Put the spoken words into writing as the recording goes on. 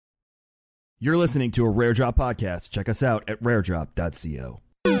You're listening to a Rare Drop podcast. Check us out at raredrop.co.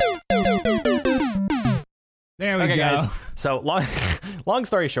 There we go. Guys. So long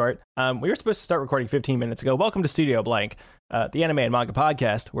story short, we were supposed to start recording 15 minutes ago. Welcome to Studio Blank, the anime and manga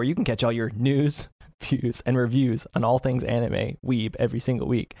podcast where you can catch all your news, views, and reviews on all things anime, weeb every single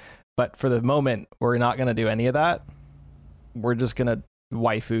week. But for the moment, we're not going to do any of that. We're just going to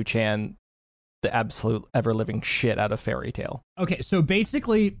waifu-chan the absolute ever-living shit out of Fairy Tail. Okay, so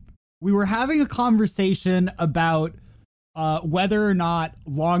basically, we were having a conversation about whether or not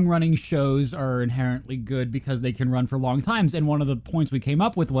long-running shows are inherently good because they can run for long times. And one of the points we came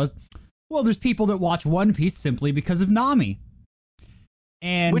up with was, well, there's people that watch One Piece simply because of Nami.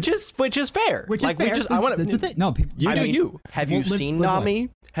 And Which is fair. Which is fair. That's the thing. No, people, Have you seen Nami?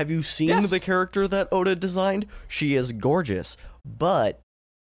 Have you seen the character that Oda designed? She is gorgeous, but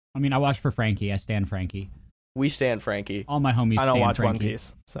I mean, I watch for Frankie. I stand Frankie. We stand Frankie. All my homies. I don't stand watch Frankie. One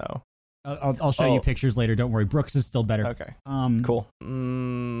Piece, so I'll show you pictures later. Don't worry. Brooks is still better. Okay. Cool.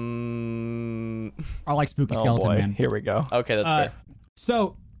 I like Spooky Skeleton Man. Here we go. Okay, that's fair.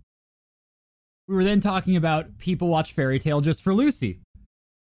 So we were then talking about people watch Fairy Tail just for Lucy.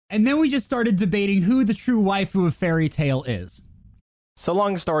 And then we just started debating who the true waifu of Fairy Tail is. So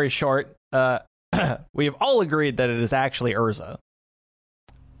long story short, we have all agreed that it is actually Urza.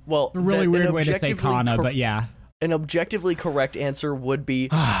 Well, A really weird way to say Kana, but yeah. An objectively correct answer would be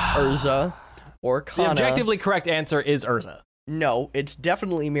Urza or Kana. The objectively correct answer is Urza. No, it's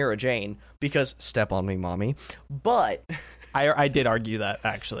definitely Mira Jane, because step on me, mommy. But I did argue that,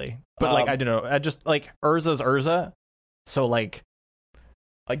 actually. But, I don't know. I just, Urza's Urza. So,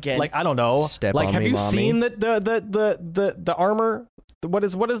 again, I don't know. Step on have me, you mommy. seen the armor? What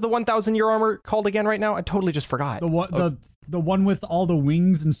is the 1,000-year armor called again right now? I totally just forgot. The one with all the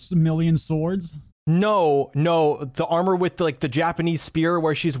wings and a million swords? No, the armor with the Japanese spear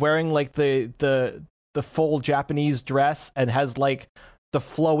where she's wearing the full Japanese dress and has the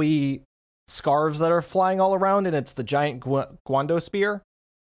flowy scarves that are flying all around, and it's the giant Gwando spear.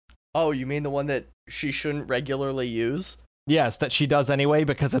 Oh, you mean the one that she shouldn't regularly use? Yes, that she does anyway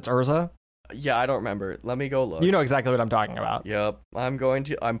because it's Urza. Yeah, I don't remember. Let me go look. You know exactly what I'm talking about. Yep, I'm pulling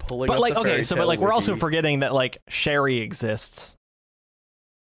But up the Fairy Tail we're also wiki. forgetting that Sherry exists.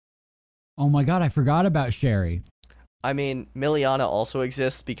 Oh my god, I forgot about Sherry. I mean, Miliana also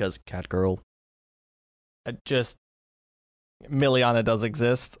exists because Catgirl. Miliana does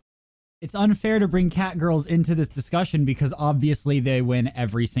exist. It's unfair to bring Catgirls into this discussion because obviously they win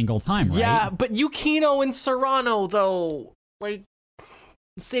every single time, right? Yeah, but Yukino and Serrano, though,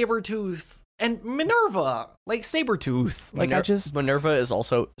 Sabretooth and Minerva, Sabretooth. Minerva is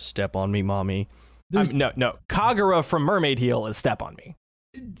also Step on Me, Mommy. No. Kagura from Mermaid Heel is Step on Me.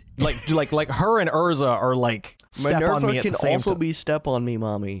 Like her and Urza are Step Minerva on Me at can the same also time. be Step on Me,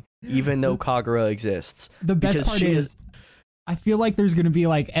 Mommy, even though Kagura exists. The best part is, I feel like there's going to be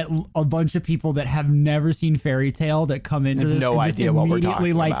a bunch of people that have never seen Fairy Tail that come into this no and just idea what we're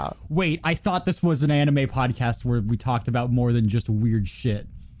immediately talking about. Wait, I thought this was an anime podcast where we talked about more than just weird shit.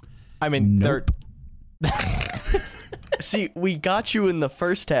 I mean, Nope. See, we got you in the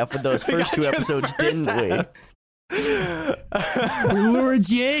first half with those first two episodes, didn't we? We lured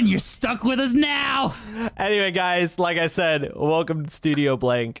you in. You're stuck with us now. Anyway, guys, like I said, welcome to Studio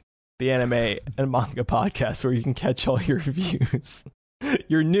Blank, the anime and manga podcast where you can catch all your views,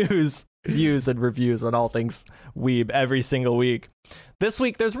 your news, views, and reviews on all things weeb every single week. This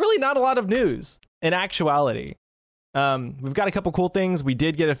week, there's really not a lot of news in actuality. We've got a couple cool things. We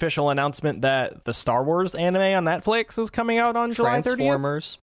did get official announcement that the Star Wars anime on Netflix is coming out on July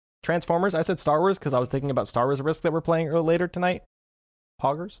 30th. Transformers. I said Star Wars because I was thinking about Star Wars Risk that we're playing later tonight.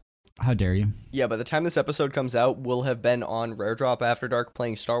 Poggers. How dare you? Yeah, by the time this episode comes out, we'll have been on Rare Drop After Dark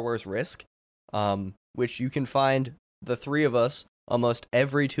playing Star Wars Risk, which you can find the three of us almost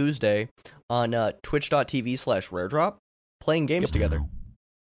every Tuesday on twitch.tv/raredrop playing games together.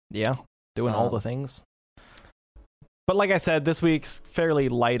 Yeah, doing all the things. But like I said, this week's fairly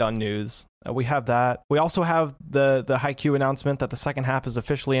light on news. We have that. We also have the Haikyuu announcement that the second half is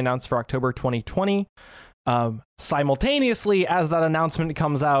officially announced for October 2020. Simultaneously, as that announcement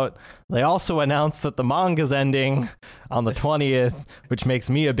comes out, they also announced that the manga's ending on the 20th, which makes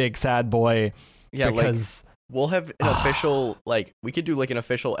me a big sad boy. Yeah, because we'll have an official, we could do an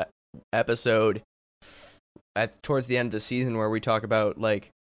official episode towards the end of the season where we talk about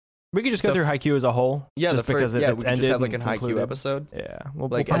we could just go through Haikyuu as a whole. Yeah, just because it's we could ended just have and an Haikyuu concluded. episode. Yeah, we'll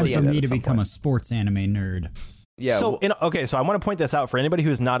Like, Time probably for end me at to some become point. a sports anime nerd. Yeah. So I want to point this out for anybody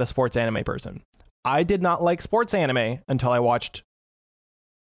who's not a sports anime person. I did not like sports anime until I watched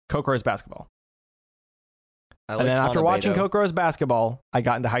Kokoro's Basketball. I And then like after watching Beto. Kokoro's Basketball, I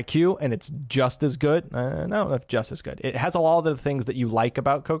got into Haikyuu, and it's just as good. No, it's just as good. It has all of the things that you like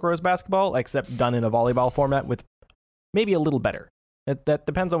about Kokoro's Basketball, except done in a volleyball format with maybe a little better. That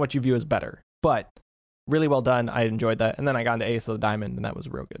depends on what you view as better. But really well done. I enjoyed that. And then I got into Ace of the Diamond, and that was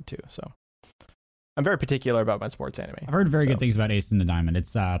real good too. So I'm very particular about my sports anime. I've heard very good things about Ace and the Diamond.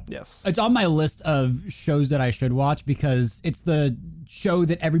 It's Yes. it's on my list of shows that I should watch because it's the show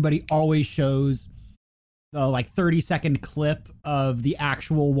that everybody always shows the like 30-second clip of the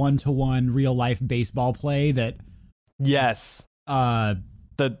actual 1-to-1 real life baseball play that Yes. uh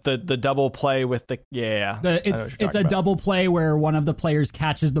The double play with the I know what you're it's a talking about. double play where one of the players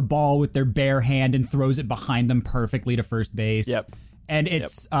catches the ball with their bare hand and throws it behind them perfectly to first base. Yep. And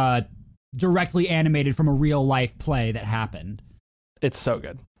it's directly animated from a real life play that happened. It's so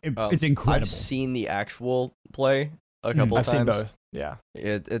good. It's incredible. I've seen the actual play a couple I've of times. seen both. Yeah.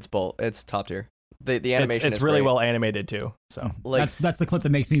 It's both. It's top tier. The animation It's is really great. well animated too. So Like that's the clip that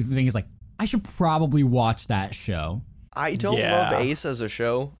makes me think is like I should probably watch that show. I don't Yeah. love Ace as a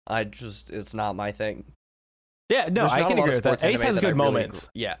show. It's not my thing. yeah, no, There's I not can a lot agree of with that. sports Ace anime has that good I really moments.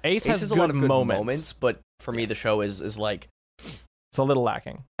 yeah, Ace has has a lot of good good moments. but for me the Yes. show is like It's a little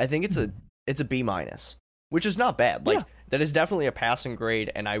lacking. I think it's a B-, which is not bad. Like Yeah. that is definitely a passing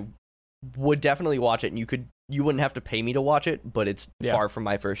grade, and I would definitely watch it. And you wouldn't have to pay me to watch it, but it's Yeah. far from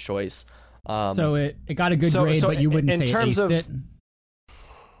my first choice. So it got a good so- grade, so but you wouldn't in say it terms aced of- it.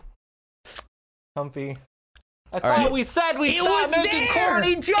 Comfy. I All thought right. we said we It stopped was making there!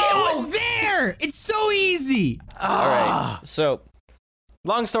 corny jokes. It was there. It's so easy. all right, so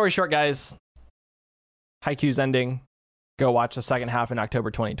Long story short, guys. Haikyuu's ending. Go watch the second half in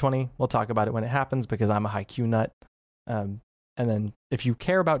October 2020. We'll talk about it when it happens because I'm a Haikyuu nut. And then if you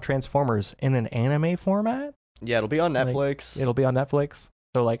care about Transformers in an anime format, yeah, it'll be on Like, Netflix. it'll be on Netflix.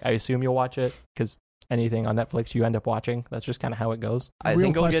 So like I assume you'll watch it because anything on Netflix you end up watching. That's just kind of how it goes. I real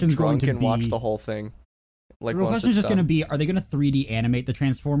think I'll get question's going drunk to and watch be- the whole thing. Like The real once question is it's just going to done. be: are they going to 3D animate the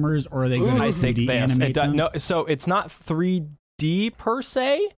Transformers, or are they going to I think 3D animate them? no. So it's not 3D per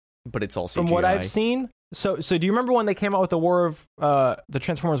se. But it's all CGI. From what I've seen. So do you remember when they came out with the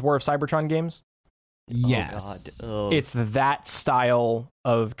Transformers War of Cybertron games? Yes. Oh God. Ugh. It's that style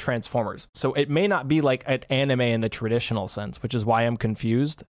of Transformers. So it may not be like an anime in the traditional sense, which is why I'm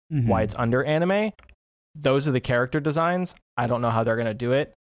confused Mhm. why it's under anime. Those are the character designs. I don't know how they're going to do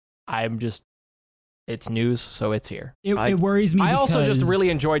it. It's news, so it's here. It worries me. I also just because- really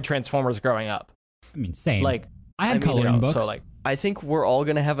enjoyed Transformers growing up. I mean, same. Like, I had I mean, coloring books. so like, I think we're all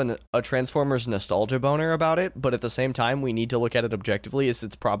gonna have a Transformers nostalgia boner about it, but at the same time, we need to look at it objectively. Is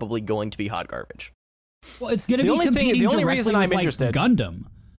it's probably going to be hot garbage. well, it's going to the be only thing- competing the only directly reason with, I'm like, interested- Gundam.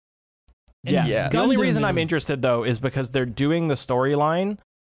 And yeah. Yeah. The only Gundam reason I'm is- interested though is because they're doing the storyline,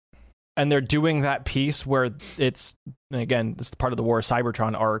 and they're doing that piece where it's again this is part of the War of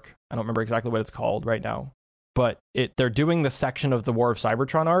Cybertron arc. I don't remember exactly what it's called right now, but they're doing the section of the War of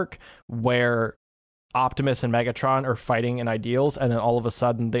Cybertron arc where Optimus and Megatron are fighting in Ideals, and then all of a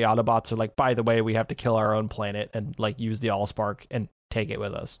sudden the Autobots are like, by the way, we have to kill our own planet and like use the Allspark and take it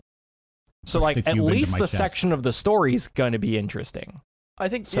with us. So Push like the at cube into least my the chest. section of the story is going to be interesting. I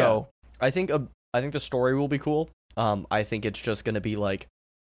think So I think the story will be cool. I think it's just gonna be like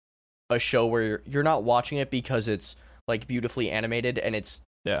a show where you're not watching it because it's like beautifully animated and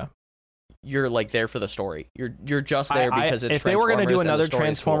yeah. you're like there for the story. You're just there because it's if they were going to do and the another story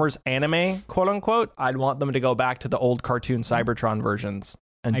is cool. Transformers anime, quote unquote, I'd want them to go back to the old cartoon Cybertron versions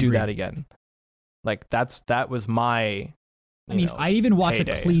and I do agree. that again. Like that was my. I mean, I'd even watch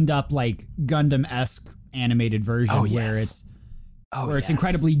heyday. a cleaned up like Gundam-esque animated version Oh, where yes. it's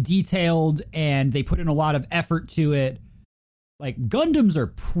incredibly detailed and they put in a lot of effort to it. Like Gundams are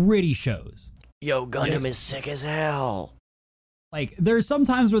pretty shows. Yo, Gundam Yes. is sick as hell. Like there's some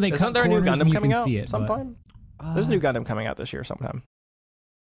times where they Isn't cut there a new corners and Gundam you coming can out see it. sometime? but- There's a new Gundam coming out this year sometime.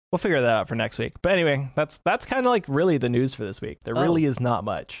 We'll figure that out for next week. But anyway, that's kind of like really the news for this week. There really is not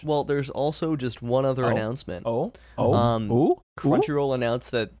much. Well, there's also just one other announcement. Ooh. Crunchyroll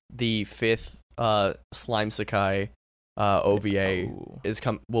announced that the 5th Slime Sakai OVA Ooh.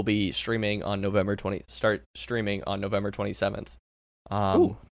 will be streaming on start streaming on November 27th.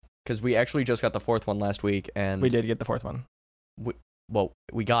 Ooh. Because we actually just got the 4th one last week, and We did get the 4th one.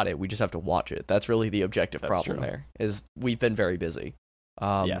 we got it. We just have to watch it. That's really the objective That's problem true. there. Is we've been very busy.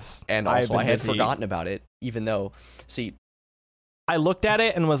 Yes. and I've also been I had busy. forgotten about it, even though I looked at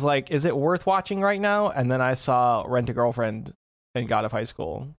it and was like, is it worth watching right now? And then I saw Rent a Girlfriend and God of High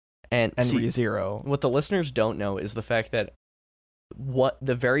School and and see, ReZero. what the listeners don't know is the fact that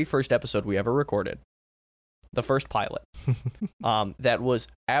the very first episode we ever recorded the first pilot, that was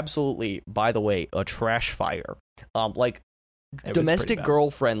absolutely, by the way, a trash fire. Like domestic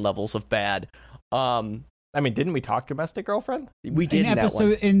girlfriend levels of bad. I mean, didn't we talk domestic girlfriend? We did in that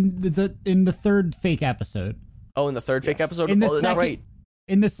one. In the third fake episode. Oh, in the third fake episode? In the that's second, right.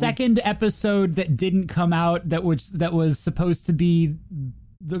 In the second episode that didn't come out, that was supposed to be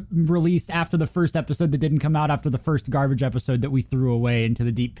released after the first episode that didn't come out after the first garbage episode that we threw away into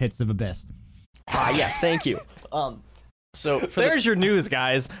the deep pits of abyss. Yes, thank you. So there's your news,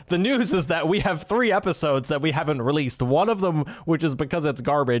 guys. The news is that we have 3 episodes that we haven't released. One of them, which is because it's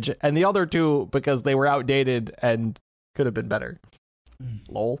garbage, and the other 2 because they were outdated and could have been better.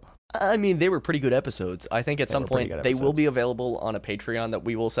 Lol. I mean, they were pretty good episodes. I think at some point they will be available on a Patreon that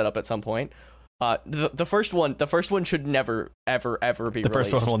we will set up at some point. The first one should never, ever be released. The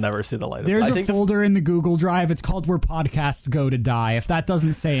first one will never see the light of day. day. There's a folder in the Google Drive. It's called Where Podcasts Go to Die. If that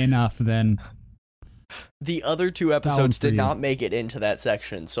doesn't say enough, then... The other 2 episodes did not make it into that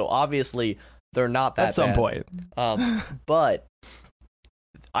section, so obviously they're not that at some bad. point. But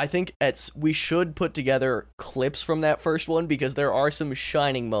I think we should put together clips from that first one because there are some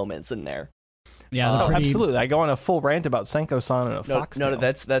shining moments in there. Yeah, absolutely. I go on a full rant about Senko-san and a fox. No,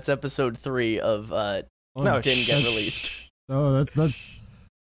 that's episode 3 of didn't get released. Oh,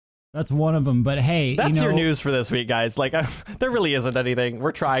 that's one of them. But hey, that's your news for this week, guys. Like, there really isn't anything.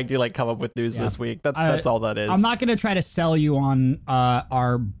 We're trying to come up with news this week. That's all that is. I'm not gonna try to sell you on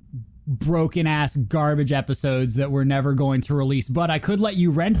our broken ass garbage episodes that we're never going to release, but I could let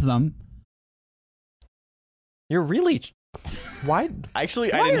you rent them. You're really why?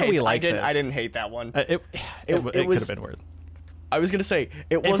 Actually, I didn't hate that one. It could have been worse. I was gonna say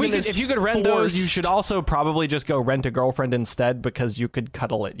it wasn't. If you could rent those, you should also probably just go rent a girlfriend instead because you could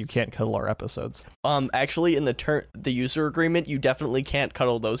cuddle it. You can't cuddle our episodes. Actually, in the user agreement, you definitely can't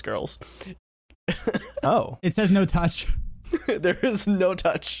cuddle those girls. Oh, it says no touch. There is no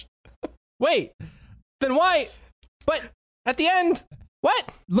touch. Wait, then why? But at the end,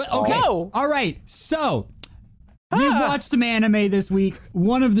 what? Okay, no. All right. So we've watched some anime this week.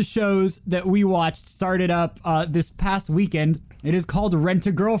 One of the shows that we watched started up this past weekend. It is called Rent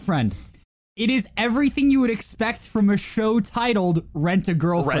a Girlfriend. It is everything you would expect from a show titled Rent a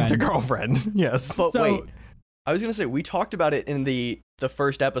Girlfriend. Rent a Girlfriend, yes. But wait, I was going to say, we talked about it in the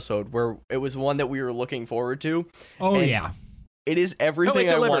first episode where it was one that we were looking forward to. Oh, yeah. It is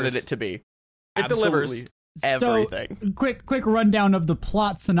everything I wanted it to be. It Absolutely everything. So, quick rundown of the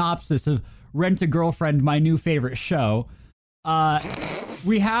plot synopsis of Rent a Girlfriend, my new favorite show.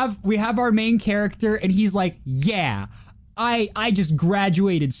 We have our main character, and he's like, yeah, I just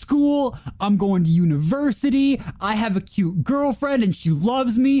graduated school. I'm going to university. I have a cute girlfriend and she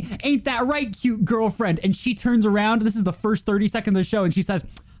loves me. Ain't that right, cute girlfriend? And she turns around. This is the first 30 seconds of the show. And she says,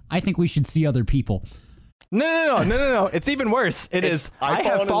 I think we should see other people. No. It's even worse. I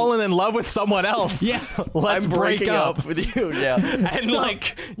have fallen in love with someone else. Yeah. Let's break up with you. Yeah. And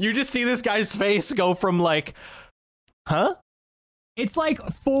you just see this guy's face go from huh? It's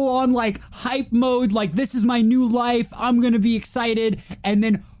full on hype mode, this is my new life, I'm gonna be excited, and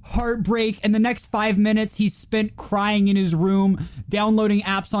then heartbreak, and the next 5 minutes he's spent crying in his room, downloading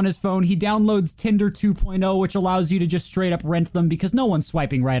apps on his phone. He downloads Tinder 2.0, which allows you to just straight up rent them because no one's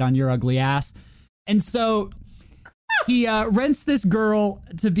swiping right on your ugly ass. And so he rents this girl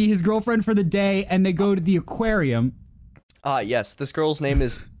to be his girlfriend for the day, and they go to the aquarium. Yes, this girl's name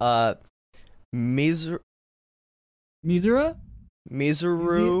is Mizuru?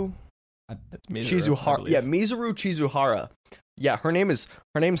 Chizuhara. Yeah, Mizuru Chizuhara. Yeah, her name's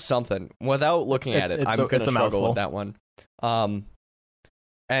something. Without looking at it, I'm gonna struggle with that one. And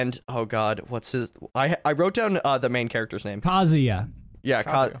oh god, what's his? I wrote down the main character's name. Kazuya.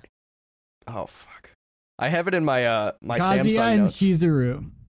 Yeah, oh fuck. I have it in my my Kazuya Samsung and notes.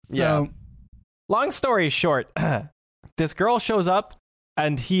 Chizuru. So, yeah. Long story short, this girl shows up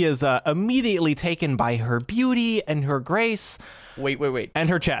and he is immediately taken by her beauty and her grace. Wait. And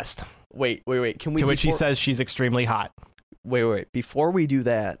her chest. Wait. Can we? To which he says she's extremely hot. Wait. Before we do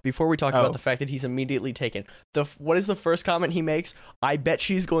that, before we talk about the fact that he's immediately taken, what is the first comment he makes? I bet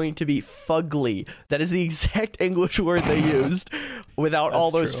she's going to be fugly. That is the exact English word they used without all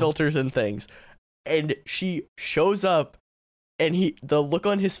those filters and things. And she shows up, and the look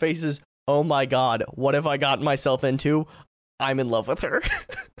on his face is, oh my god, what have I gotten myself into? I'm in love with her.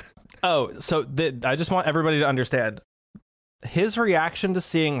 So I just want everybody to understand. His reaction to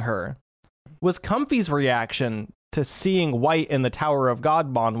seeing her was Comfy's reaction to seeing White in the Tower of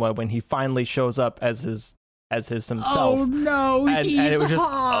God manhwa when he finally shows up as his himself. Oh no, and he's it was just,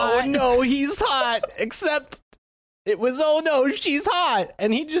 hot. oh no, he's hot. Except it was, oh no, she's hot.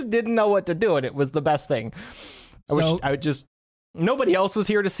 And he just didn't know what to do. And it was the best thing. Nobody else was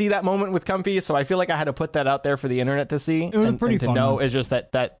here to see that moment with Comfy, so I feel like I had to put that out there for the internet to see. It was pretty to fun know. one. It's just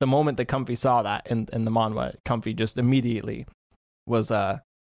that the moment that Comfy saw that in the manhwa, Comfy just immediately was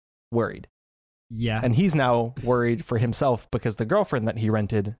worried. Yeah. And he's now worried for himself because the girlfriend that he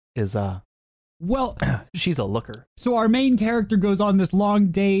rented is well, she's a looker. so our main character goes on this long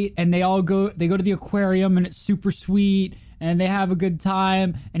date, and they go to the aquarium, and it's super sweet, and they have a good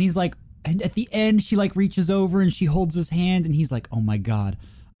time, and he's like, and at the end, she like reaches over and she holds his hand, and he's like, oh my God,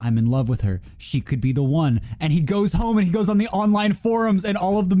 I'm in love with her. She could be the one. And he goes home and he goes on the online forums, and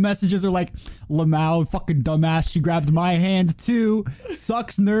all of the messages are like, Lamau, fucking dumbass, she grabbed my hand too.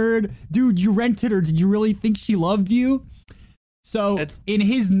 Sucks, nerd. Dude, you rented her. Did you really think she loved you? So in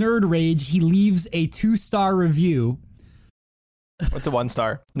his nerd rage, he leaves a 2-star review. What's a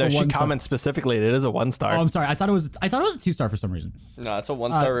 1-star? No, A she 1-star. comments specifically. It is a 1-star. Oh, I'm sorry. I thought it was a 2-star for some reason. No, it's a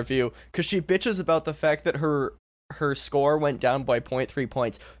 1-star review because she bitches about the fact that her score went down by 0.3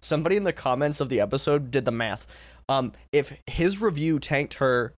 points. Somebody in the comments of the episode did the math. If his review tanked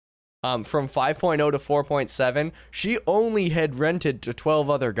her from 5.0 to 4.7, she only had rented to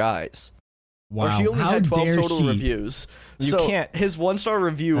 12 other guys. Wow. Or she only How had 12 dare total she? reviews. You so can't- his 1-star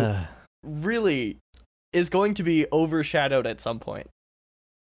review really is going to be overshadowed at some point.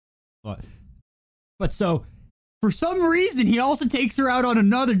 But so, for some reason, he also takes her out on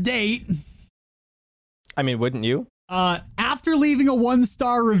another date. I mean, wouldn't you? After leaving a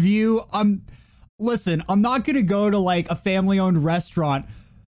 1-star review, I'm not going to go to like a family-owned restaurant,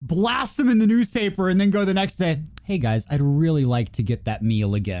 blast them in the newspaper, and then go the next day, hey guys, I'd really like to get that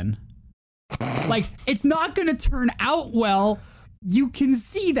meal again. Like, it's not going to turn out well. You can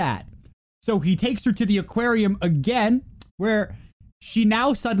see that. So he takes her to the aquarium again, where she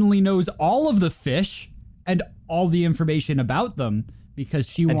now suddenly knows all of the fish and all the information about them because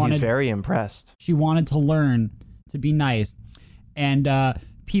He's very impressed. she wanted to learn to be nice. And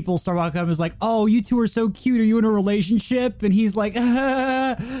people start walking up and is like, oh, you two are so cute. Are you in a relationship? And he's like,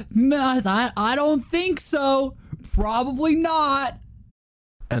 I don't think so. Probably not.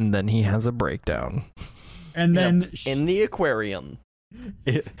 And then he has a breakdown. And then In the aquarium.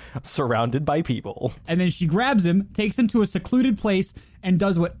 Surrounded by people. and then she grabs him, takes him to a secluded place, and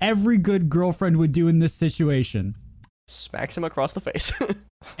does what every good girlfriend would do in this situation. Smacks him across the face.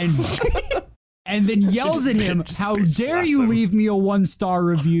 And and then yells at him, how dare you leave me a 1-star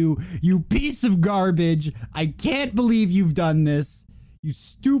review, you piece of garbage. I can't believe you've done this. You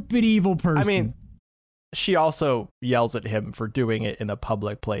stupid evil person. I mean, she also yells at him for doing it in a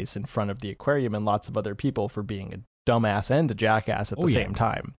public place in front of the aquarium and lots of other people for being a dumbass and a jackass at the same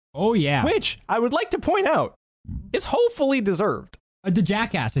time. Oh, yeah. Which I would like to point out is hopefully deserved. The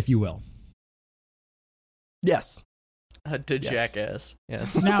jackass, if you will. Yes. To jackass.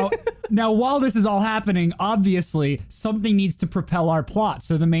 Yes. Now, while this is all happening, obviously, something needs to propel our plot.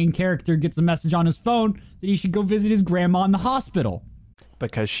 So the main character gets a message on his phone that he should go visit his grandma in the hospital.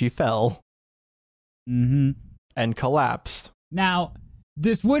 Because she fell Mm-hmm. and collapsed. Now,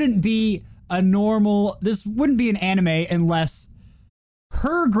 this wouldn't be an anime unless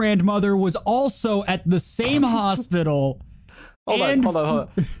her grandmother was also at the same hospital. Hold on.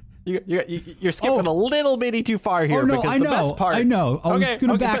 You're skipping a little bitty too far here. Oh, no, because I the know. best part, I know. I was going to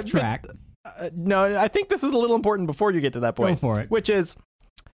but- backtrack. no, I think this is a little important before you get to that point. Go for it. Which is,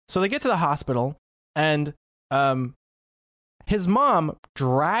 so they get to the hospital, and his mom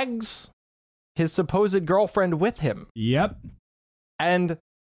drags his supposed girlfriend with him. Yep. And,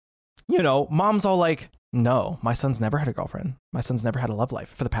 mom's all like, no, my son's never had a girlfriend. My son's never had a love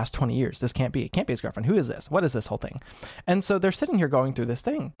life for the past 20 years. This can't be. It can't be his girlfriend. Who is this? What is this whole thing? And so they're sitting here going through this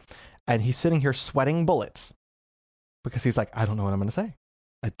thing. And he's sitting here sweating bullets because he's like, I don't know what I'm going to say.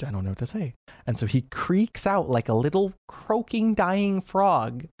 I don't know what to say. And so he creaks out like a little croaking, dying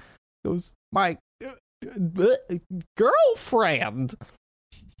frog. Goes, my girlfriend.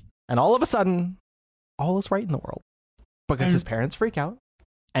 And all of a sudden, all is right in the world because his parents freak out.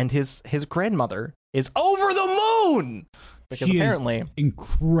 And his grandmother is over the moon because She is apparently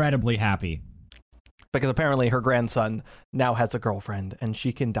incredibly happy. her grandson now has a girlfriend and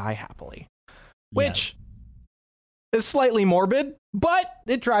she can die happily, which is slightly morbid, but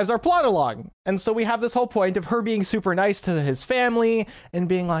it drives our plot along. And so we have this whole point of her being super nice to his family and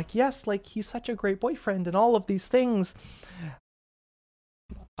being like, yes, like he's such a great boyfriend and all of these things.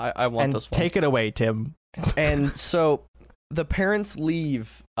 I want And this one. take it away, Tim. And so the parents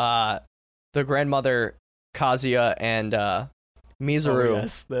leave the grandmother Kazuya and Mizuru Oh,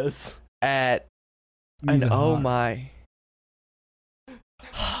 yes, this. at He's and a oh hot- my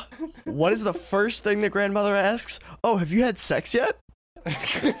what is the first thing the grandmother asks? Oh, have you had sex yet?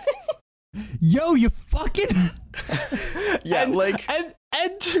 Yo, you fucking. Yeah,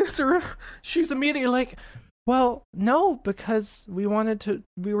 and she's immediately like, well, no, because we wanted to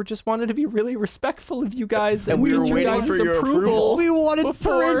be really respectful of you guys, and we were need waiting guys' for your approval. We wanted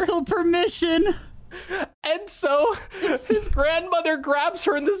before- parental permission. And so his grandmother grabs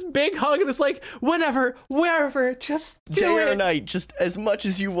her in this big hug and is like, whenever, wherever, just do Day it. or night, just as much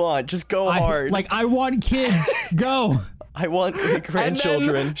as you want. Just go hard. I want kids. Go. I want great And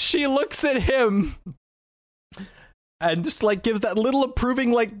grandchildren. then she looks at him and just like gives that little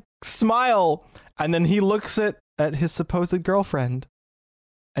approving like smile. And then he looks at his supposed girlfriend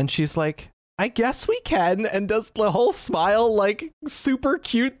and she's like, I guess we can, and does the whole smile like super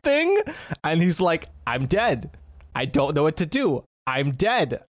cute thing. And he's like, I'm dead. I don't know what to do. I'm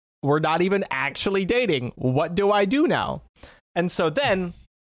dead. We're not even actually dating. What do I do now? And so then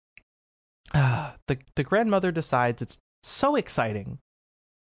the grandmother decides it's so exciting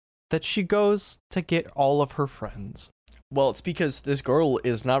that she goes to get all of her friends. Well, it's because this girl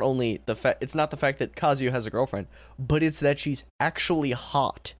is not only it's not the fact that Kazuya has a girlfriend, but it's that she's actually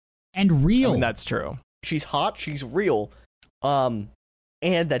hot. And real. I mean, that's true. She's hot, she's real, and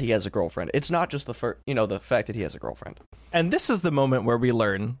that he has a girlfriend. It's not just the fact that he has a girlfriend. And this is the moment where we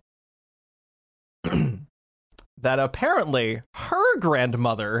learn that apparently her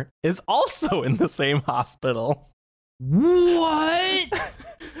grandmother is also in the same hospital. What?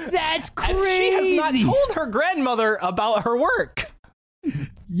 That's crazy. And she has not told her grandmother about her work.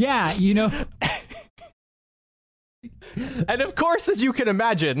 Yeah, you know. And of course, as you can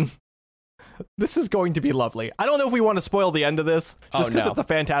imagine, this is going to be lovely. I don't know if we want to spoil the end of this, just because it's a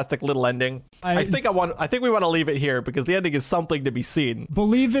fantastic little ending. I think we want to leave it here because the ending is something to be seen.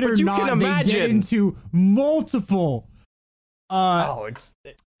 Believe it or you not, can they get imagine- into multiple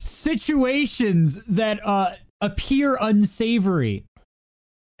situations that appear unsavory.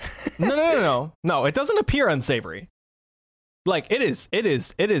 No, it doesn't appear unsavory. Like it is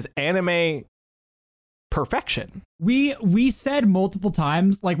anime perfection. We said multiple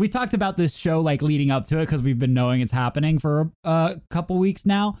times, like we talked about this show like leading up to it because we've been knowing it's happening for a couple weeks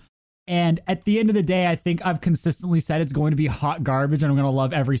now. And at the end of the day, I think I've consistently said it's going to be hot garbage and I'm going to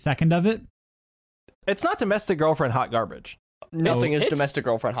love every second of it. It's not domestic girlfriend hot garbage. Nothing is It's- domestic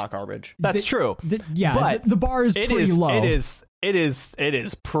girlfriend hot garbage. That's true. But the bar is pretty low. It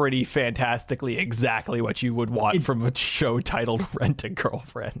is pretty fantastically exactly what you would want from a show titled Rent a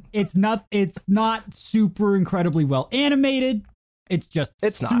Girlfriend. It's not super incredibly well animated. It's just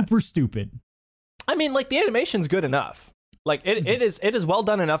super stupid. I mean, like the animation's good enough. Like it is well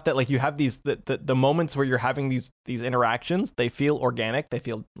done enough that like you have these the moments where you're having these interactions, they feel organic, they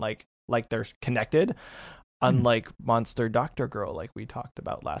feel like they're connected. Unlike Monster Doctor Girl, like we talked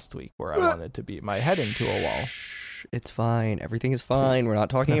about last week, where I wanted to beat my head into a wall. It's fine. Everything is fine. We're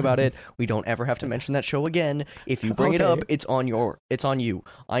not talking about it. We don't ever have to mention that show again. If you bring it up, it's on you.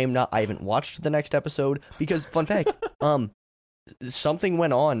 I haven't watched the next episode because, fun fact, something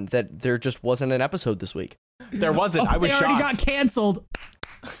went on that there just wasn't an episode this week. There wasn't. I was they shocked. already got canceled.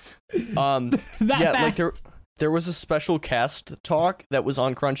 Like there was a special cast talk that was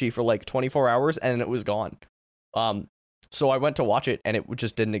on Crunchy for like 24 hours and it was gone. So I went to watch it and it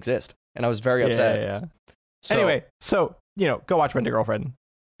just didn't exist, and I was very upset. Yeah. So, Anyway, so go watch Rent a Girlfriend.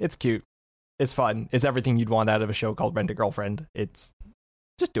 It's cute. It's fun. It's everything you'd want out of a show called Rent a Girlfriend. It's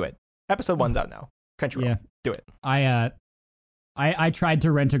just do it. Episode 1's out now. Crunchyroll. Yeah. Do it. I tried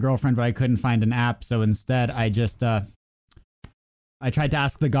to Rent a Girlfriend, but I couldn't find an app, so instead I just I tried to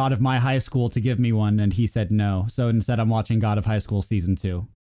ask the God of my high school to give me one, and he said no. So instead I'm watching God of High School Season 2.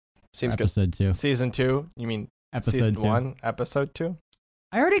 Seems good. Episode 2. Season 2? You mean Episode Season 2. 1, Episode 2?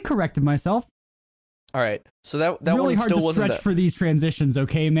 I already corrected myself. All right. So that really one hard still to wasn't stretch for these transitions,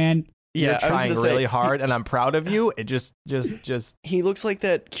 okay, man? Yeah, You're I was trying gonna say, really hard, and I'm proud of you. It just He looks like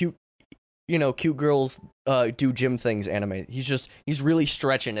that cute girls do gym things anime. He's really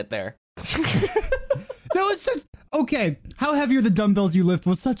stretching it there. That was such... Okay, How Heavy Are the Dumbbells You Lift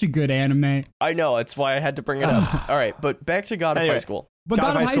was such a good anime. I know, that's why I had to bring it up. All right, but back to God of Anyway. High School. But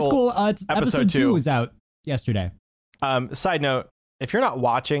God of High School, episode 2 was out yesterday. Side note, if you're not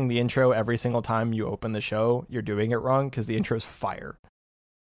watching the intro every single time you open the show, you're doing it wrong because the intro is fire.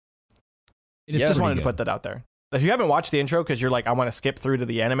 It is Just pretty wanted good. to put that out there. If you haven't watched the intro because you're like, I want to skip through to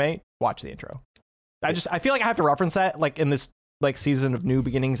the anime, watch the intro. I feel like I have to reference that like in this like season of New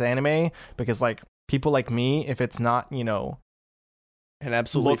Beginnings anime because like people like me, if it's not, An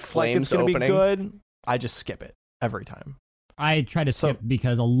absolutely looks like flames it's gonna opening. be good, I just skip it every time. I try to skip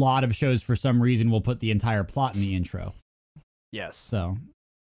because a lot of shows for some reason will put the entire plot in the intro. Yes. So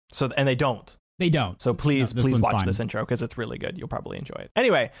So and they don't. They don't. So please No, this one's watch fine. this intro because it's really good. You'll probably enjoy it.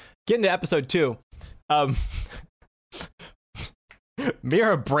 Anyway, getting to episode 2.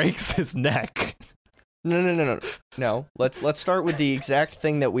 Mira breaks his neck. No. Let's start with the exact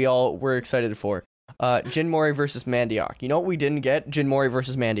thing that we all were excited for. Jin Mori versus Mandiok. You know what we didn't get? Jin Mori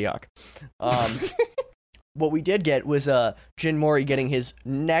versus Mandiok. What we did get was Jin Mori getting his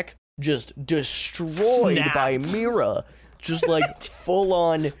neck just destroyed Snapped. by Mira. Just like full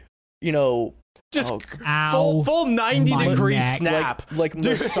on, Just Ow, full 90-degree neck. snap. like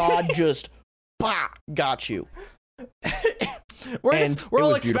Mossad just got you. We're And all it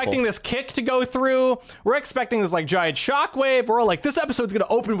was expecting beautiful. this kick to go through. We're expecting this like giant shockwave. We're all like, this episode's gonna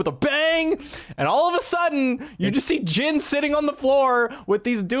open with a bang, and all of a sudden, you just see Jin sitting on the floor with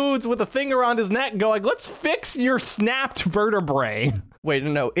these dudes with a thing around his neck, going, "Let's fix your snapped vertebrae." Wait,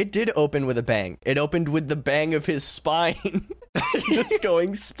 no, it did open with a bang. It opened with the bang of his spine just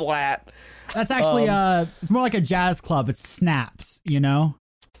going splat. That's actually it's more like a jazz club. It snaps, you know?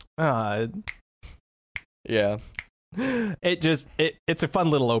 Yeah. It's a fun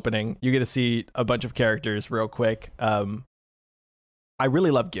little opening. You get to see a bunch of characters real quick. I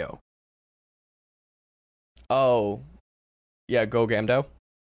really love Gyo. Oh. Yeah, Go Gamdo.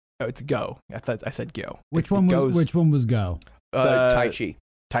 Oh, it's Go. I said Gyo. Which one was Go? Tai Chi.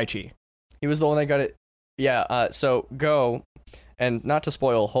 Tai Chi. He was the one that got it. Yeah, so Go, and not to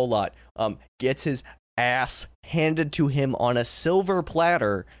spoil a whole lot, gets his ass handed to him on a silver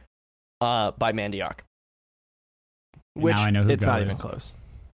platter by Mandiok. Which, now I know who It's Go not is. even close.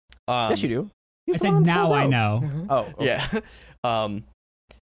 yes, Yes, you do. I said now I know. Oh, okay. Yeah.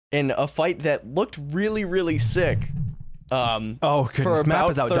 In a fight that looked really, really sick. Oh, goodness. For about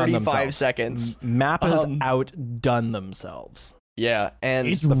Mappa's outdone 35 themselves. seconds. Mappa's outdone themselves. Yeah, and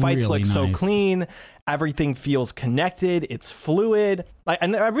It's The fights really look so nice. clean. Everything feels connected. It's fluid.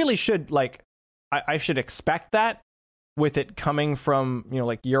 And I really should I should expect that with it coming from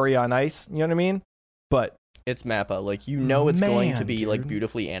like Yuri on Ice. You know what I mean? But it's Mappa. Like, it's going to Man, be like dude.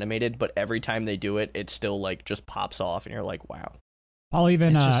 beautifully animated, but every time they do it, it still like just pops off, and you're like, wow. Paul even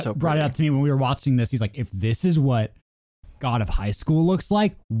It's just so brought it pretty. up to me when we were watching this. He's like, if this is what God of High School looks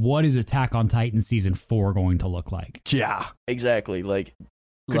like, what is Attack on Titan Season 4 going to look like? yeah, Exactly. Like,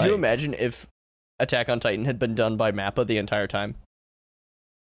 could you imagine if Attack on Titan had been done by Mappa the entire time?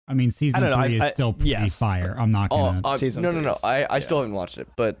 I mean, Season I don't know, 3 I- is still pretty yes. fire. I'm not going to... Season no. 3 is- I still haven't watched it,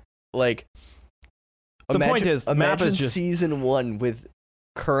 but like, The point is, imagine Mappa's just- season 1 with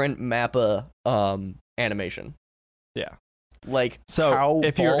current Mappa animation. Yeah. Like, So how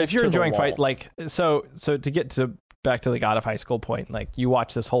if you're balls to the enjoying wall. fight, like so to get to back to the God of High School point, like you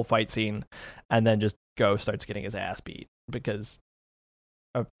watch this whole fight scene, and then just Go starts getting his ass beat because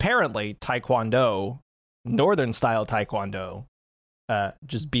apparently Taekwondo, Northern style Taekwondo,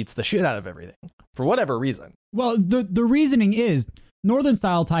 just beats the shit out of everything for whatever reason. Well, the reasoning is Northern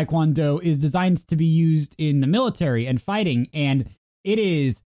style Taekwondo is designed to be used in the military and fighting, and it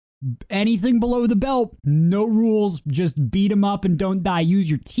is anything below the belt, no rules, just beat them up and don't die. Use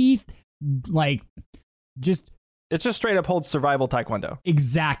your teeth, like, just It's just straight up hold survival Taekwondo.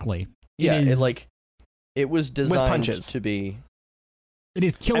 exactly. Yeah, it is, it was designed punches. to be. it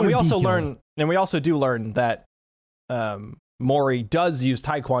is killer. And we be also killed. learn, and we also do learn that Mori does use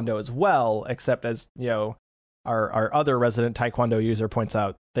Taekwondo as well, except as our other resident Taekwondo user points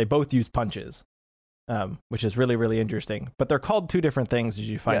out, they both use punches, which is really, really interesting. But they're called two different things, as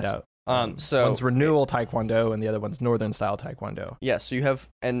you find Yes. out. So one's renewal Taekwondo, and the other one's Northern style Taekwondo. yeah, so you have,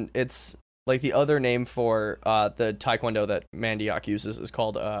 and it's like the other name for the Taekwondo that Mandiok uses is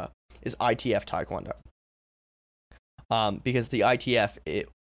called is ITF Taekwondo. Because the ITF,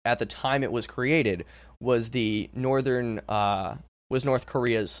 at the time it was created, was the North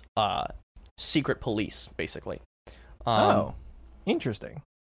Korea's secret police, basically. Interesting.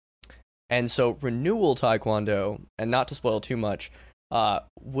 And so renewal Taekwondo, and not to spoil too much,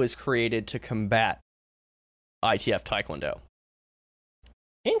 was created to combat ITF Taekwondo.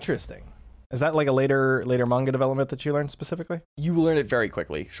 Interesting. Is that like a later manga development that you learned specifically? You learn it very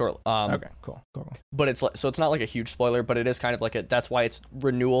quickly, sure. Okay, cool. But it's like, so it's not like a huge spoiler, but it is kind of like that's why it's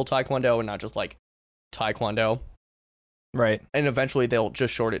renewal Taekwondo and not just like Taekwondo. Right. And eventually they'll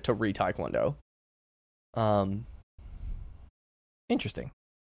just short it to re-Taekwondo. Interesting.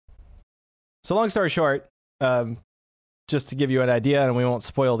 So long story short, just to give you an idea, and we won't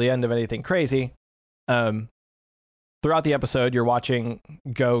spoil the end of anything crazy, throughout the episode, you're watching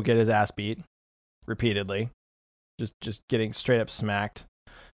Go get his ass beat repeatedly, just getting straight up smacked.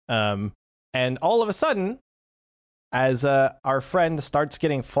 And all of a sudden, as our friend starts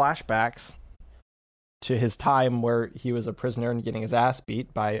getting flashbacks to his time where he was a prisoner and getting his ass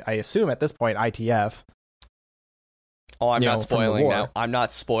beat by, I assume at this point, ITF. Oh, I'm You know, not from the spoiling war. now. I'm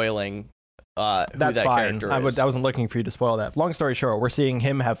not spoiling who That's that fine. character is. I wasn't looking for you to spoil that. Long story short, we're seeing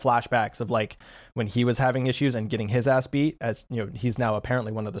him have flashbacks of like when he was having issues and getting his ass beat. As you know, he's now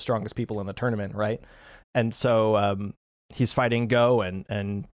apparently one of the strongest people in the tournament, right? And so he's fighting Go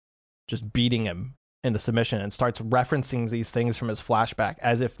and just beating him into submission, and starts referencing these things from his flashback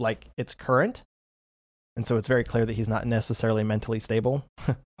as if like it's current. And so it's very clear that he's not necessarily mentally stable.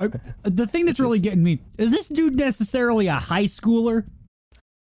 The thing that's really getting me, is this dude necessarily a high schooler?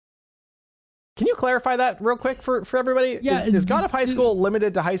 Can you clarify that real quick for everybody? Yeah, is God of High School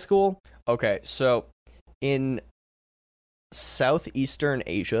limited to high school? Okay, so in Southeastern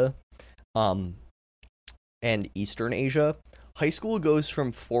Asia, and Eastern Asia, high school goes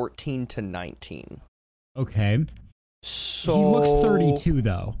from 14 to 19. Okay. So He looks 32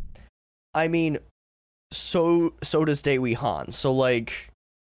 though. I mean, so does Daewoo Han. So like,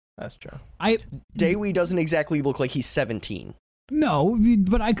 That's true. Daewoo doesn't exactly look like he's 17. No,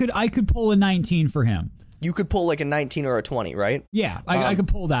 but I could pull a 19 for him. You could pull like a 19 or a 20, right? Yeah, I could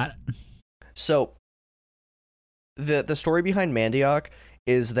pull that. So the story behind Mandiok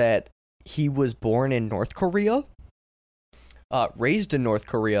is that he was born in North Korea, raised in North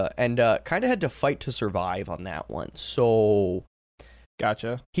Korea, and kind of had to fight to survive on that one. So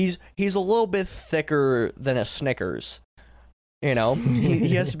Gotcha. he's a little bit thicker than a Snickers. You know,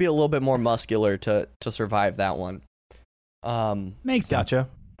 he has to be a little bit more muscular to survive that one. Makes sense. Gotcha.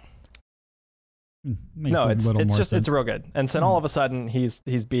 Makes No, a little more it's sense. real good. And then all of a sudden he's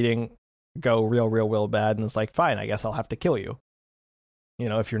beating Go real bad, and it's like, fine, I guess I'll have to kill you. You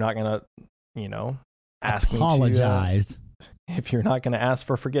know, if you're not gonna, you know, ask Apologize. me to, if you're not gonna ask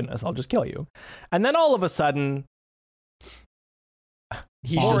for forgiveness, I'll just kill you. And then all of a sudden,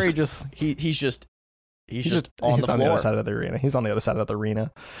 He's Mori just he's just on the floor. other side of the arena. He's on the other side of the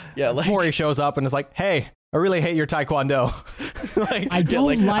arena. Yeah, like Mori shows up and is like, "Hey, I really hate your taekwondo. Like, I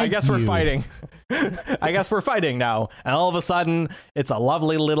don't I like guess we're you." fighting. I guess we're fighting now." And all of a sudden, it's a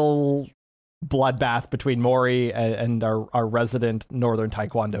lovely little bloodbath between Mori and our resident Northern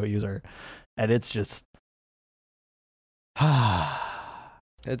Taekwondo user, and it's just.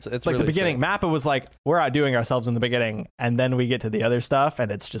 it's Like really the beginning, sick. Mappa was like, we're outdoing ourselves in the beginning, and then we get to the other stuff,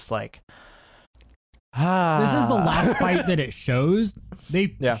 and it's just like, This is the last fight that it shows.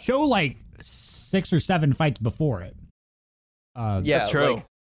 They Yeah. show like 6 or 7 fights before it. Yeah, That's true. like,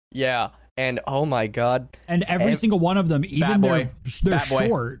 yeah, and oh my god, And every single one of them, even Bat Boy. they're Bat Boy.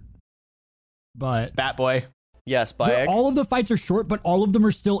 short, but Bat Boy. yes, Bayek. all of the fights are short, but all of them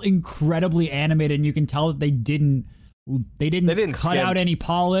are still incredibly animated, and you can tell that they didn't didn't cut skimp. out any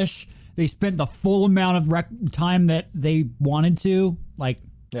polish. They spent the full amount of time that they wanted to. Like,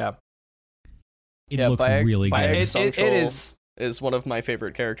 Yeah. it Yeah, looks Bayek- really Bayek- good. It Central is. is one of my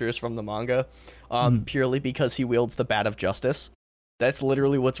favorite characters from the manga, purely because he wields the Bat of Justice. That's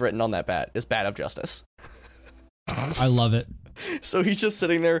literally what's written on that bat, is Bat of Justice. I love it. So he's just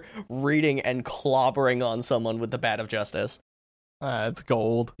sitting there reading and clobbering on someone with the Bat of Justice. It's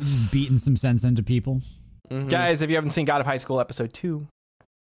gold. Just beating some sense into people. Mhm. Guys, if you haven't seen God of High School episode 2,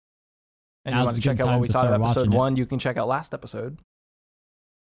 and you Now's want a to check good out what time we to thought of start episode watching it. 1, you can check out last episode.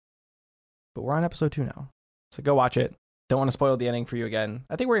 But we're on episode 2 now. So go watch it. Don't want to spoil the ending for you again.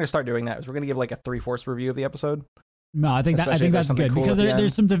 I think we're going to start doing that. Is we're going to give like a 3/4 review of the episode. No, I think Especially if there's that's something good cool because at the end.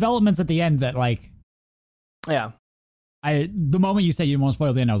 there's some developments at the end that like Yeah. the moment you said you didn't want to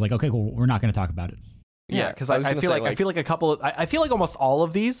spoil the end, I was like, okay, cool, we're not going to talk about it. Yeah, because I was I gonna feel say, like I feel like a couple of I feel like almost all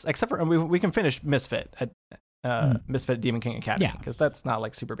of these, except for and we can finish Misfit at Misfit Demon King Academy, Yeah. because that's not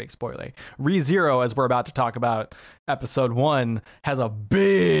like super big spoiler. ReZero, as we're about to talk about, episode 1 has a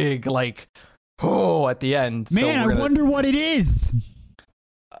big like at the end. So Man, we're I wonder what it is.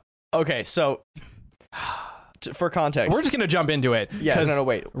 Okay, so for context, we're just gonna jump into it. yeah, 'cause no,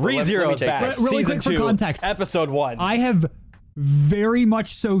 wait. Let me ReZero is take back. this. Really Season quick for 2, context. episode 1. I have very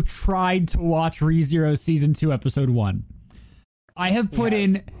much so tried to watch ReZero Season 2, Episode 1. I have put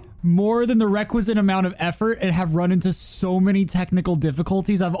in more than the requisite amount of effort and have run into so many technical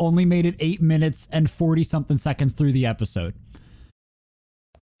difficulties. I've only made it 8 minutes and 40-something seconds through the episode.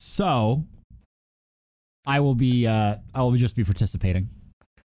 So, I will just be participating.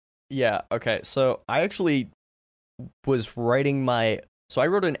 Yeah, okay. So I actually was writing I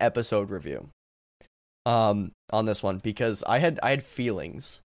wrote an episode review on this one because I had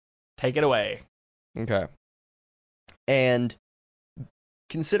feelings. Take it away. Okay. And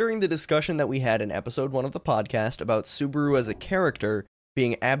considering the discussion that we had in episode 1 of the podcast about Subaru as a character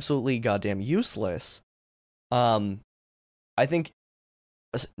being absolutely goddamn useless, I think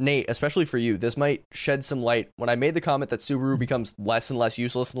Nate, especially for you, this might shed some light. When I made the comment that Subaru becomes less and less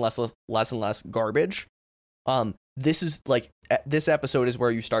useless and less and less garbage, this is like this episode is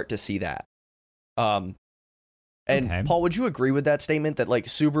where you start to see that. And Okay. Paul, would you agree with that statement that like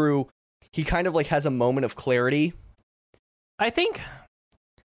Subaru, he kind of like has a moment of clarity? I think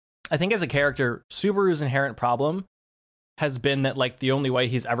as a character, Subaru's inherent problem has been that like the only way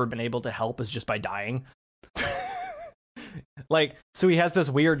he's ever been able to help is just by dying. Like, so he has this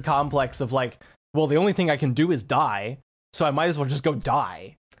weird complex of like, well, the only thing I can do is die, so I might as well just go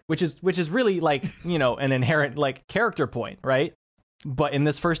die, which is really like, you know, an inherent like character point, right? But in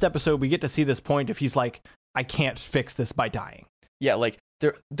this first episode, we get to see this point if he's like, I can't fix this by dying. Yeah, like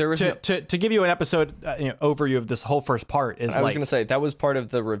there is To give you an episode overview of this whole first part is I was going to say that was part of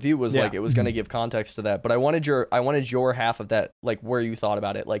the review was Yeah. like it was going to give context to that, but I wanted your half of that, like where you thought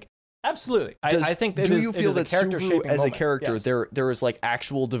about it. Like, absolutely. I think do you feel that Subaru as a character yes. there is like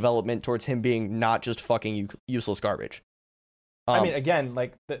actual development towards him being not just fucking useless garbage? I mean, again,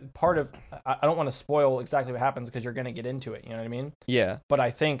 like part of I don't want to spoil exactly what happens because you're going to get into it. You know what I mean? yeah, But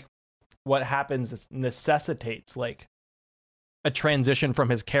I think what happens is necessitates like a transition from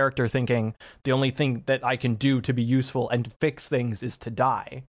his character thinking the only thing that I can do to be useful and fix things is to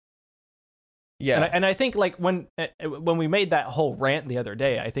die. yeah, And I think like when we made that whole rant the other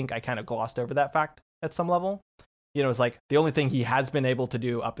day, I think I kind of glossed over that fact at some level. You know, it's like the only thing he has been able to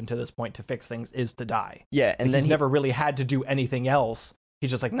do up until this point to fix things is to die. yeah, and Like, then he's never really had to do anything else. He's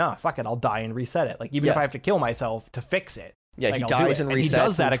just like, nah, fuck it, I'll die and reset it. Like even if Yeah. I have to kill myself to fix it. yeah, like, he I'll do dies it. and And he resets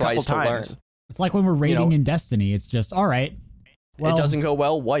does that and a couple tries to times. learn. It's like when we're raiding know- in Destiny. It's just all right. Well, it doesn't go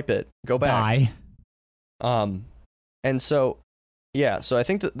well, wipe it, go back. die. And so, yeah, so I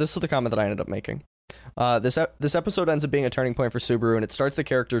think that this is the comment that I ended up making. This episode ends up being a turning point for Subaru, and it starts the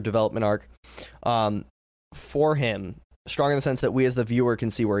character development arc for him, strong in the sense that we as the viewer can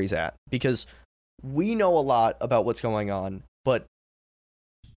see where he's at, because we know a lot about what's going on, but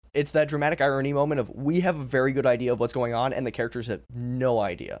it's that dramatic irony moment of we have a very good idea of what's going on, and the characters have no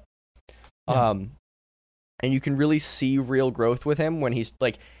idea. Yeah. And you can really see real growth with him when he's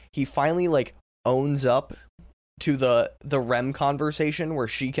like, he finally like owns up to the Rem conversation where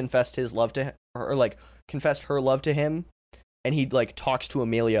she confessed his love to her, like confessed her love to him, and he like talks to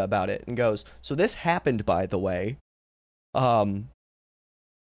Amelia about it and goes, "So this happened, by the way." And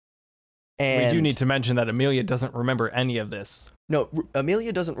We do need to mention that Amelia doesn't remember any of this. no,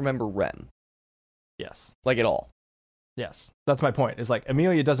 Amelia doesn't remember Rem Yes. like at all. Yes. That's my point. Is like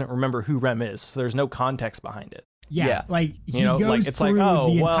Amelia doesn't remember who Rem is, so there's no context behind it. Yeah, Yeah. like he You know, goes like, it's like, through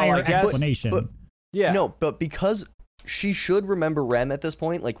oh, the well, entire I guess- explanation. but- Yeah. No, but because she should remember Rem at this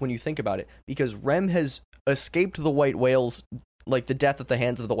point, like when you think about it, because Rem has escaped the white whales, like the death at the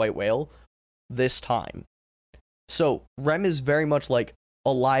hands of the white whale, this time. So Rem is very much like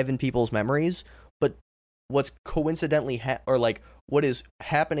alive in people's memories, but what's coincidentally or like what is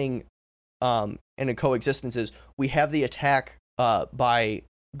happening in a coexistence is we have the attack by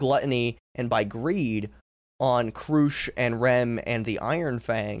Gluttony and by Greed on Krush and Rem and the Iron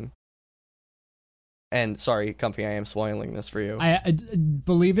Fang. And sorry, Comfy, I am spoiling this for you. I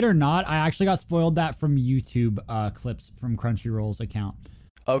believe it or not, I actually got spoiled that from YouTube clips from Crunchyroll's account.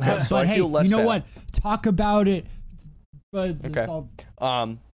 Okay, so but I hey, feel less you know bad. what? Talk about it. But it's Okay. all-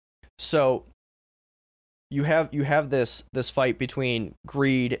 So you have this fight between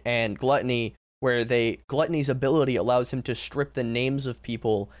Greed and Gluttony, where Gluttony's ability allows him to strip the names of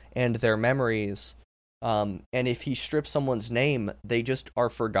people and their memories. And if he strips someone's name, they just are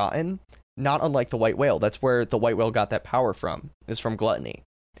forgotten. Not unlike the white whale. That's where the white whale got that power from, is from Gluttony.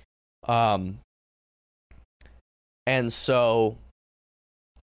 And so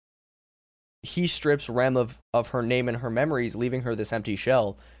he strips Rem of her name and her memories, leaving her this empty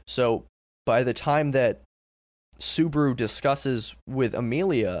shell. So by the time that Subaru discusses with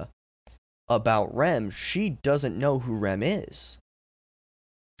Amelia about Rem, she doesn't know who Rem is.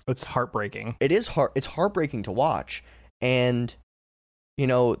 It's heartbreaking. It is it's heartbreaking to watch. And you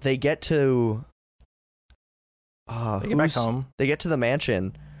know, they get to They get back home. They get to the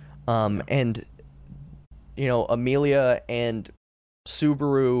mansion, and you know, Amelia and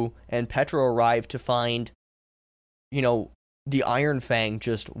Subaru and Petro arrive to find, you know, the Iron Fang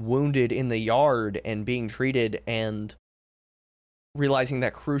just wounded in the yard and being treated, and realizing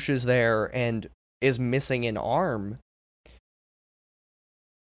that Krush is there and is missing an arm.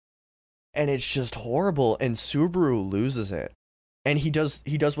 And it's just horrible, and Subaru loses it. And he does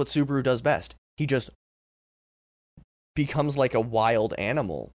what Subaru does best. He just becomes like a wild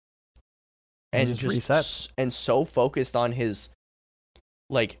animal. And just just resets. and so focused on his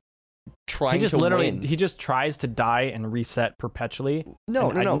like trying He just to literally win. he just tries to die and reset perpetually.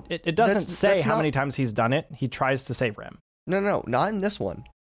 No, And no. It doesn't say that's how not- many times he's done it. He tries to save Rem. No, not in this one.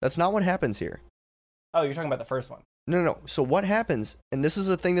 That's not what happens here. Oh, you're talking about the first one. No. So what happens, and this is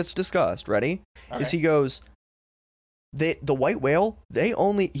a thing that's discussed, ready? Okay. Is he goes, the white whale, he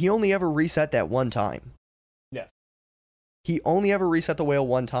only ever reset that one time. Yes. He only ever reset the whale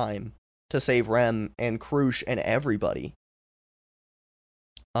one time to save Rem and Krush and everybody.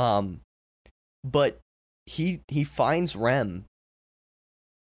 But he finds Rem,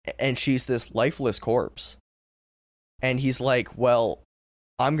 and she's this lifeless corpse. And he's like, well,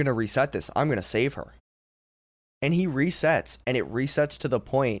 I'm going to reset this. I'm going to save her. And he resets, and it resets to the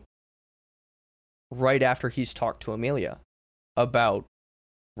point right after he's talked to Amelia about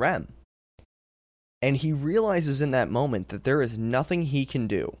Rem. And he realizes in that moment that there is nothing he can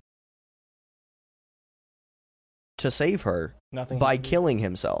do to save her Nothing by killing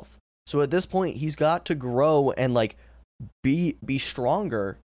himself. So at this point, he's got to grow and like be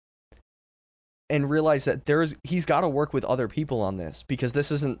stronger and realize that he's got to work with other people on this, because this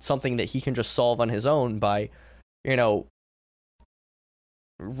isn't something that he can just solve on his own by,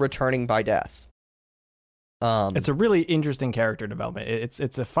 returning by death. It's a really interesting character development. It's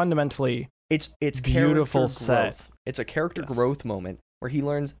a fundamentally it's beautiful character set. growth. It's a character Yes. growth moment where he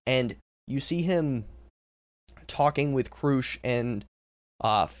learns, and you see him talking with Krush and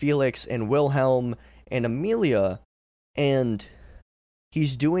Felix and Wilhelm and Amelia, and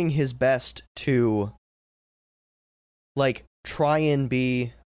he's doing his best to like try and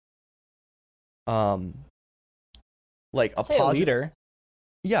be like a Say a positive leader.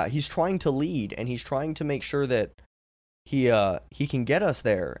 Yeah, he's trying to lead, and he's trying to make sure that he can get us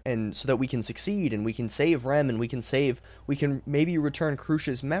there, and so that we can succeed, and we can save Rem, and we can maybe return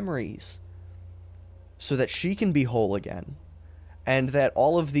Krush's memories so that she can be whole again, and that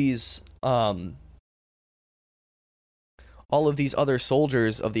all of these other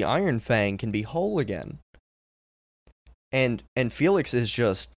soldiers of the Iron Fang can be whole again. And Felix is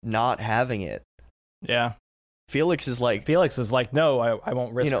just not having it. Yeah. Felix is like, no, I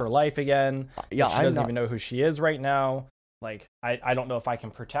won't risk her life again. yeah, She I'm doesn't not. even know who she is right now. Like, I don't know if I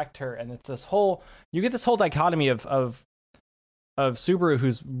can protect her. And it's this whole, you get this whole dichotomy of Subaru,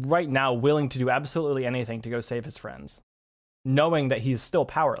 who's right now willing to do absolutely anything to go save his friends, knowing that he's still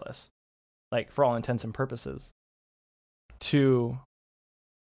powerless, like for all intents and purposes, to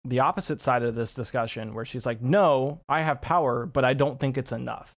the opposite side of this discussion where she's like, no, I have power, but I don't think it's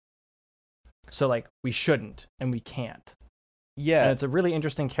enough. So like, we shouldn't and we can't. Yeah, And it's a really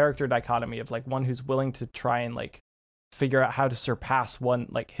interesting character dichotomy of like one who's willing to try and like figure out how to surpass one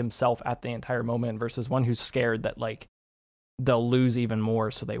like himself at the entire moment versus one who's scared that like they'll lose even more,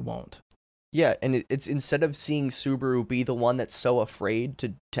 so they won't. yeah, and it's instead of seeing Subaru be the one that's so afraid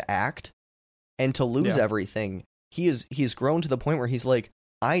to act and to lose Yeah. everything, he's grown to the point where he's like,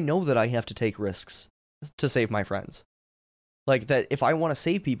 I know that I have to take risks to save my friends. Like that, if I want to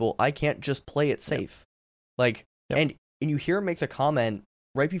save people, I can't just play it safe. Like, Yep. and you hear him make the comment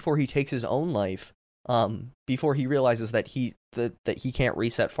right before he takes his own life, before he realizes that he can't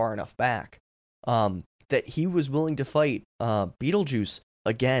reset far enough back, that he was willing to fight Beetlejuice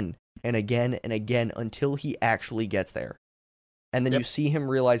again and again and again until he actually gets there. And then Yep. you see him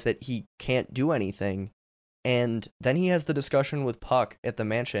realize that he can't do anything. And then he has the discussion with Puck at the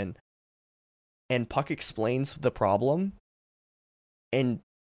mansion, and Puck explains the problem. And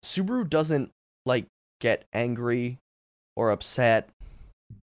Subaru doesn't like get angry or upset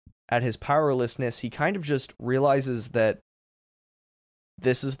at his powerlessness. He kind of just realizes that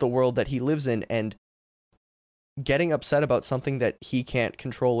this is the world that he lives in, and getting upset about something that he can't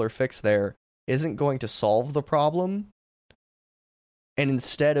control or fix there isn't going to solve the problem. And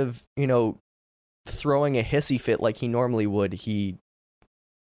instead of, throwing a hissy fit like he normally would, he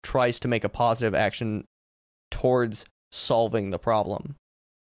tries to make a positive action towards solving the problem.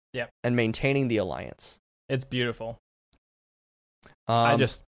 Yep. And maintaining the alliance. It's beautiful. I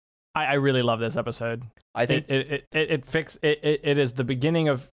I really love this episode. I think It is the beginning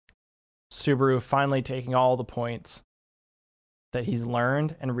of Subaru finally taking all the points that he's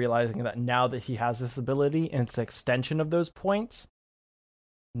learned and realizing that now that he has this ability, and it's an extension of those points,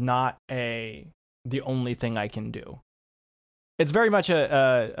 not the only thing I can do. It's very much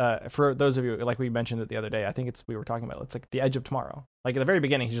for those of you, like we mentioned it the other day, I think we were talking about, it's like the edge of tomorrow. Like at the very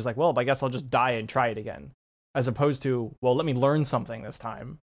beginning, he's just like, well, I guess I'll just die and try it again. As opposed to, well, let me learn something this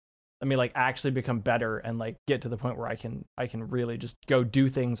time. Let me like actually become better and like get to the point where I can really just go do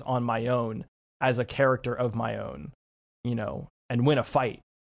things on my own as a character of my own, and win a fight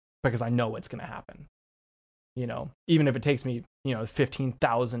because I know what's going to happen. Even if it takes me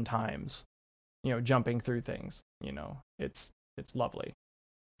 15,000 times, jumping through things. It's lovely.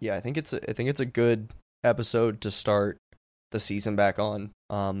 Yeah, I think it's a good episode to start the season back on.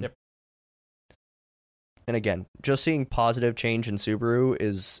 Yep. And again, just seeing positive change in Subaru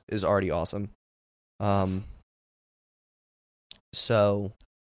is already awesome. So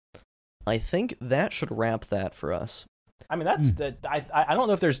I think that should wrap that for us. I mean, I don't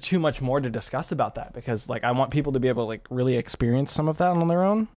know if there's too much more to discuss about that, because I want people to be able to really experience some of that on their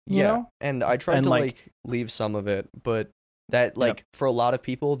own. You know? And I tried to leave some of it, but that for a lot of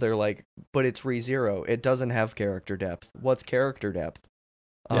people, they're like, but it's ReZero. It doesn't have character depth. What's character depth?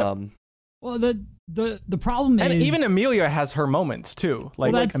 Yep. Well, the problem is, and even Amelia has her moments too.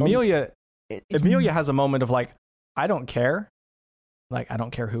 Amelia has a moment of I don't care. I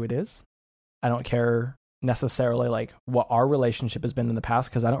don't care who it is. I don't care necessarily what our relationship has been in the past,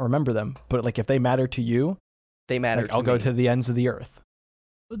 because I don't remember them. But if they matter to you, they matter. I'll go to the ends of the earth.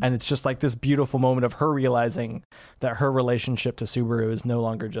 And it's just this beautiful moment of her realizing that her relationship to Subaru is no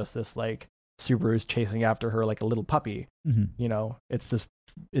longer just this Subaru's chasing after her like a little puppy. Mm-hmm.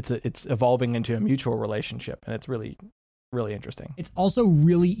 It's evolving into a mutual relationship, and it's really, really interesting. It's also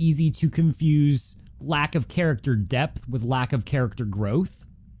really easy to confuse lack of character depth with lack of character growth.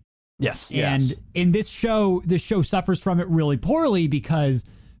 Yes. And in this show suffers from it really poorly because,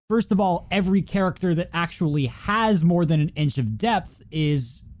 first of all, every character that actually has more than an inch of depth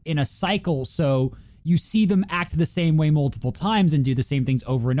is in a cycle. So you see them act the same way multiple times and do the same things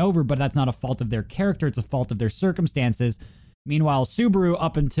over and over, but that's not a fault of their character. It's a fault of their circumstances. Meanwhile, Subaru,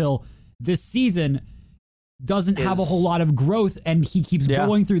 up until this season, doesn't have a whole lot of growth, and he keeps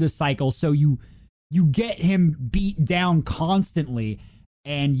going through the cycle. So you get him beat down constantly,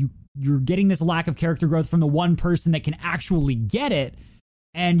 and you're getting this lack of character growth from the one person that can actually get it,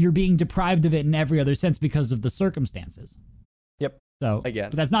 and you're being deprived of it in every other sense because of the circumstances. Yep. So again,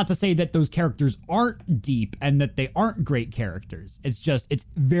 but that's not to say that those characters aren't deep and that they aren't great characters. It's just, it's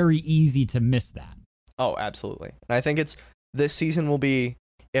very easy to miss that. Oh, absolutely. And I think this season will be,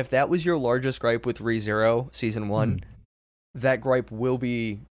 if that was your largest gripe with ReZero season 1, that gripe will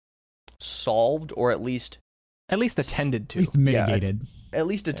be solved, or at least attended to, at least mitigated. Yeah, at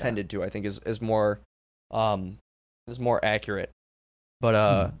least attended to, I think is more accurate.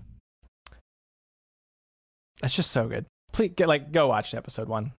 But it's just so good. Please go watch episode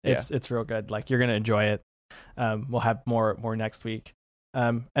 1. It's real good. You're gonna enjoy it. We'll have more next week.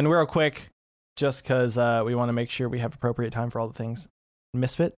 And real quick, just because we want to make sure we have appropriate time for all the things.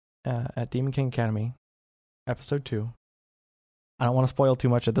 Misfit at Demon King Academy, episode 2. I don't want to spoil too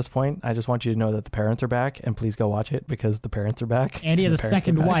much at this point. I just want you to know that the parents are back, and please go watch it because the parents are back. And he has a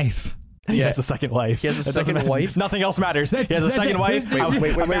second wife. He has a second wife. He has a second wife? Nothing else matters. He has a second wife.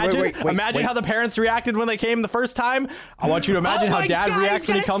 Wait. Imagine how the parents reacted when they came the first time. I want you to imagine how dad reacts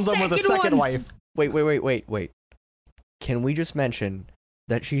when he comes home with a second wife. Wait. Can we just mention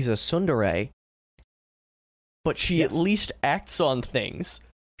that she's a tsundere, but she at least acts on things?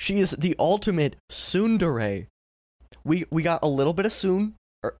 She is the ultimate tsundere. We got a little bit of Soon,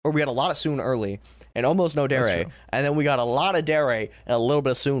 or we got a lot of Soon early, and almost no Dere. And then we got a lot of Dere and a little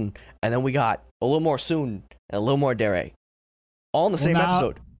bit of Soon. And then we got a little more Soon and a little more Dere. All in the same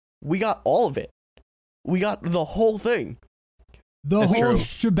episode. We got all of it. We got the whole thing. The whole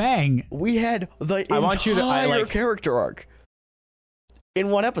shebang. We had the entire character arc in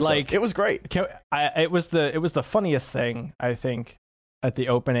one episode. It was great. It was the funniest thing, I think, at the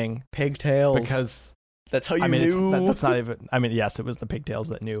opening. Pigtails. Because that's how you knew. That's not even. I mean, yes, it was the pigtails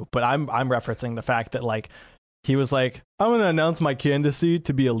that knew. But I'm referencing the fact that he was like, I'm going to announce my candidacy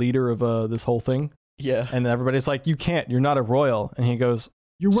to be a leader of this whole thing. Yeah. And everybody's like, you can't. You're not a royal. And he goes,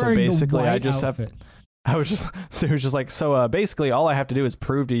 you're wearing so basically, the white I just outfit. he was just like, so basically, all I have to do is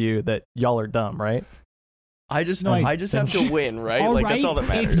prove to you that y'all are dumb, right? I just have to win, right? That's all that If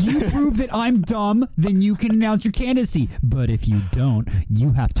matters. you prove that I'm dumb, then you can announce your candidacy. But if you don't,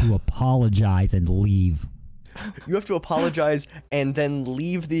 you have to apologize and leave. You have to apologize and then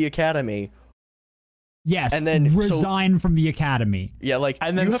leave the academy. Yes, and then resign from the academy. Yeah,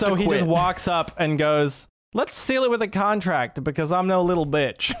 and then so he just walks up and goes, "Let's seal it with a contract because I'm no little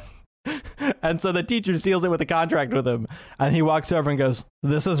bitch." And so the teacher seals it with a contract with him, and he walks over and goes,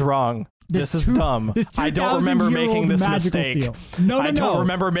 "This is wrong. This is dumb. I don't remember making this mistake. I don't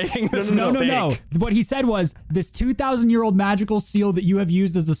remember making this mistake." No. What he said was, this 2,000-year-old magical seal that you have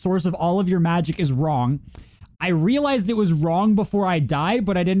used as the source of all of your magic is wrong. I realized it was wrong before I died,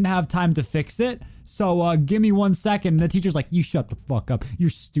 but I didn't have time to fix it. So give me 1 second. And the teacher's like, "You shut the fuck up. You're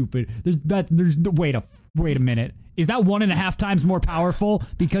stupid. Wait a minute. Is that 1.5 times more powerful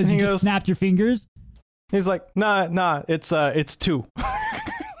because you just snapped your fingers?" He's like, nah, it's 2.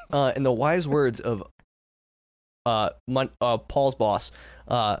 In the wise words of Paul's boss,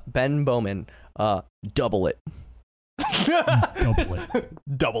 Ben Bowman, double it.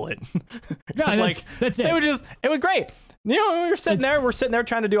 Double it. Yeah, that's it. It was great. You know, we're sitting there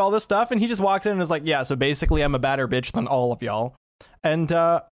trying to do all this stuff, and he just walks in and is like, yeah, so basically I'm a badder bitch than all of y'all. And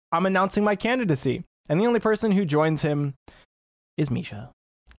I'm announcing my candidacy. And the only person who joins him is Misha.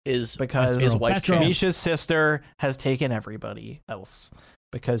 Because his wife, Misha's sister has taken everybody else.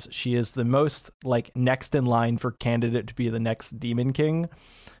 Because she is the most, like, next in line for candidate to be the next Demon King.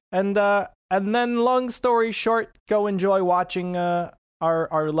 And then, long story short, go enjoy watching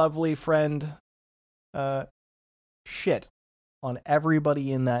our lovely friend shit on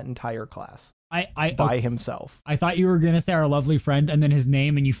everybody in that entire class by himself. I thought you were going to say our lovely friend and then his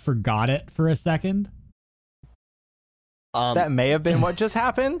name and you forgot it for a second. That may have been what just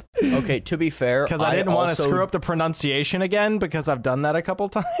happened. Okay, to be fair, because I didn't want to screw up the pronunciation again because I've done that a couple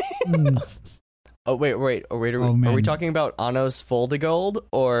times. Oh wait! Are we talking about Anos Voldegold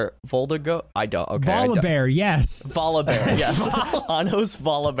or Voldegold? I don't. Okay, Volibear, yes. Volibear, yes. Anos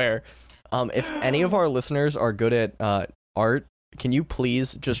Volibear. If any of our listeners are good at art, can you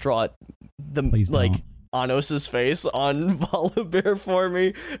please just draw Anos's face on Volibear for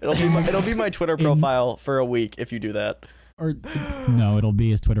me? It'll be my Twitter profile for a week if you do that. Or no, it'll be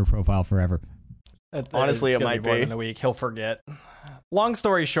his Twitter profile forever. Honestly, it might be more than a week. He'll forget. Long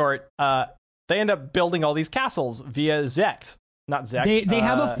story short, they end up building all these castles via Zect. Not Zect. They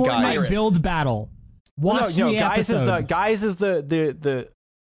have a Fortnite build battle. Watch the episode. Guys is the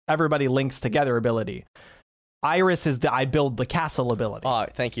everybody links together ability. Iris is the I build the castle ability.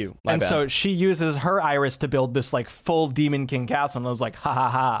 Thank you. My bad. So she uses her Iris to build this like full Demon King castle, and I was like, ha ha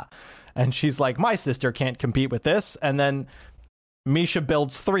ha. And she's like, my sister can't compete with this. And then Misha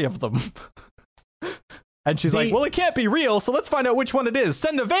builds 3 of them. And she's like, well, it can't be real, so let's find out which one it is.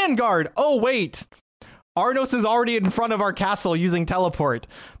 Send a vanguard. Oh, wait. Arnos is already in front of our castle using teleport.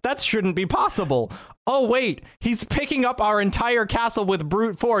 That shouldn't be possible. Oh, wait. He's picking up our entire castle with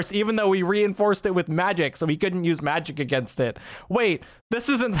brute force, even though we reinforced it with magic, so we couldn't use magic against it. Wait, this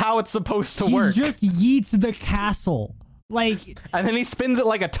isn't how it's supposed to work. He just yeets the castle. And then he spins it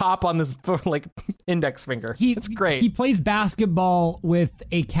like a top on this like index finger. It's great. He plays basketball with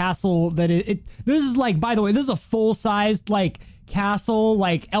a castle that this is like, by the way, this is a full-sized like castle.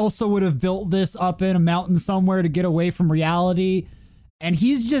 Like Elsa would have built this up in a mountain somewhere to get away from reality, and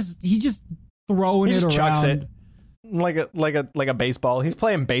he's just throwing it around. Chucks it like a baseball. He's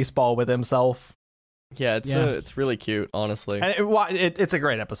playing baseball with himself. Yeah, it's really cute, honestly. And it's a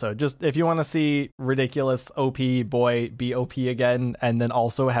great episode. Just if you want to see ridiculous OP boy be OP again, and then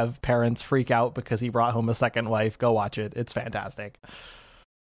also have parents freak out because he brought home a second wife, go watch it. It's fantastic.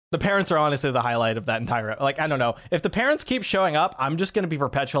 The parents are honestly the highlight of that entire. Like, I don't know. If the parents keep showing up, I'm just going to be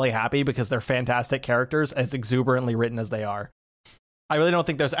perpetually happy because they're fantastic characters, as exuberantly written as they are. I really don't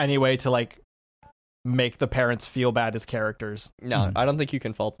think there's any way to like make the parents feel bad as characters. No, I don't think you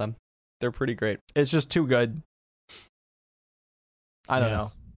can fault them. They're pretty great. It's just too good. I don't know.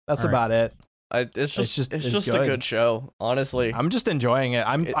 That's about it. It's just a good show, honestly. I'm just enjoying it.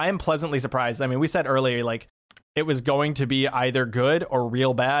 I am pleasantly surprised. I mean, we said earlier like it was going to be either good or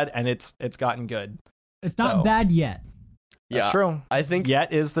real bad, and it's gotten good. It's not bad yet. That's true. I think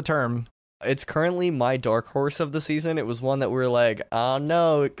yet is the term. It's currently my dark horse of the season. It was one that we were like, oh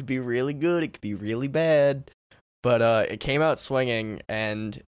no, it could be really good, it could be really bad. But it came out swinging,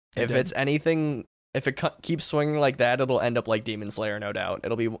 and if it's anything, if it keeps swinging like that, it'll end up like Demon Slayer, no doubt.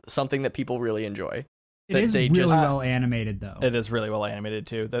 It'll be something that people really enjoy. It is really well animated, though. It is really well animated,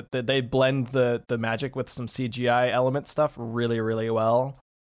 too. That they blend the magic with some CGI element stuff really, really well,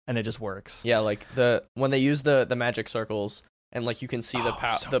 and it just works. Yeah, like when they use the magic circles, and like you can see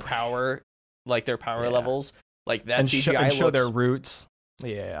the power, like their power levels, like that, and CGI show their roots.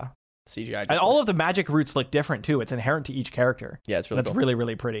 Yeah. CGI. And all of the magic roots look different too. It's inherent to each character. Yeah, it's really cool. Really,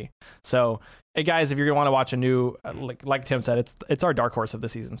 really pretty. So, hey guys, if you're gonna want to watch a new, like Tim said, it's our dark horse of the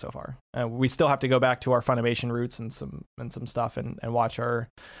season so far. We still have to go back to our Funimation roots and some stuff and watch our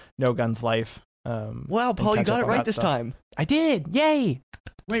No Guns Life. Wow, Paul, you got it right this time. I did. Yay!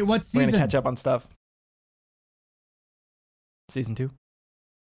 Wait, what season? We're gonna catch up on stuff. Season 2.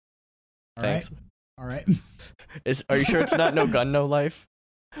 Thanks. All right. Are you sure it's not No Gun, No Life?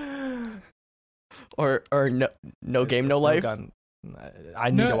 Or no game, no life. Gun. I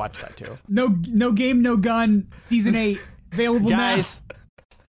need to watch that too. No game, no gun. Season 8 available guys, now.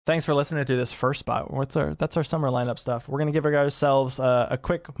 Thanks for listening to this first spot. That's our summer lineup stuff. We're gonna give ourselves a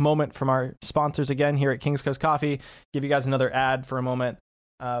quick moment from our sponsors again here at King's Coast Coffee. Give you guys another ad for a moment.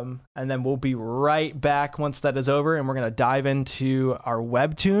 And then we'll be right back once that is over, and we're going to dive into our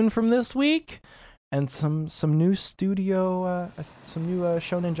webtoon from this week and some new studio, some new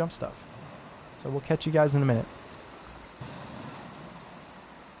Shonen Jump stuff. So we'll catch you guys in a minute.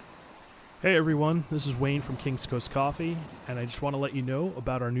 Hey everyone, this is Wayne from King's Coast Coffee, and I just want to let you know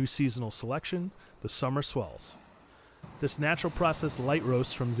about our new seasonal selection, the Summer Swells. This natural processed light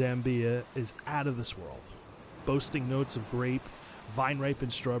roast from Zambia is out of this world, boasting notes of grape,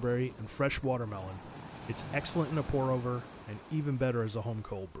 vine-ripened strawberry, and fresh watermelon. It's excellent in a pour-over, and even better as a home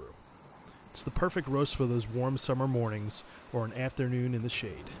cold brew. It's the perfect roast for those warm summer mornings or an afternoon in the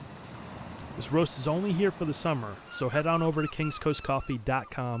shade. This roast is only here for the summer, so head on over to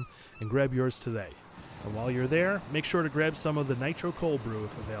kingscoastcoffee.com and grab yours today. And while you're there, make sure to grab some of the Nitro Cold Brew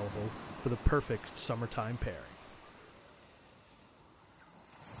if available for the perfect summertime pairing.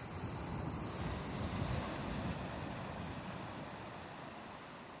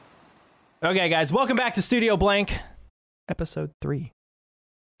 Okay, guys, welcome back to Studio Blank, episode 3.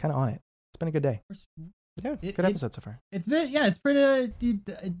 Kind of on it. It's been a good day. Yeah, good episode so far. It's pretty.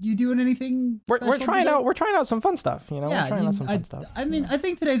 You doing anything? We're trying out some fun stuff. You know, Yeah, we're trying out some fun stuff. I mean, I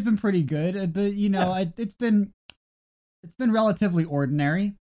think today's been pretty good, but you know, it's been relatively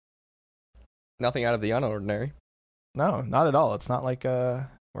ordinary. Nothing out of the unordinary. No, not at all. It's not like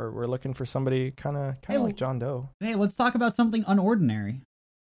we're looking for somebody kind of like John Doe. Hey, let's talk about something unordinary.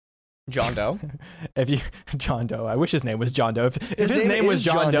 John Doe. John Doe. I wish his name was John Doe. If his name was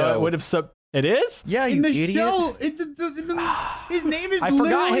John Doe, it would have It is? Yeah, in you the idiot. show, his name is. I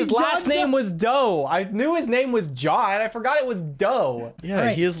forgot his last name was Doe. I knew his name was John. I forgot it was Doe. Yeah,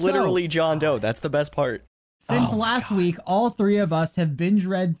 right, he is literally John Doe. That's the best part. Since last week, all three of us have binge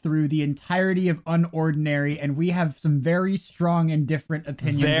read through the entirety of Unordinary, and we have some very strong and different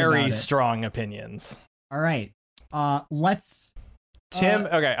opinions. Very strong opinions. All right, let's. Tim,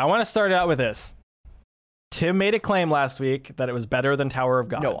 okay, I want to start out with this. Tim made a claim last week that it was better than Tower of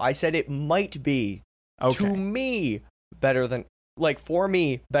God. No, I said it might be, Okay. to me, better than, for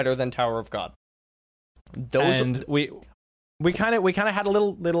me, better than Tower of God. And we kind of had a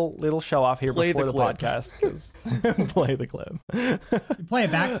little show off here Play before the the clip. podcast. Play the clip. Play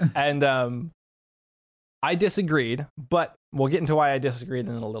it back. And I disagreed, but we'll get into why I disagreed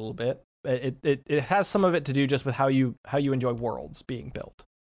in a little bit. It has some of it to do just with how you enjoy worlds being built.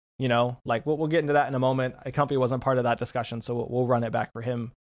 You know, like we'll get into that in a moment. Comfy wasn't part of that discussion, so we'll run it back for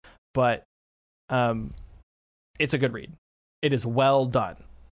him. But it's a good read. It is well done.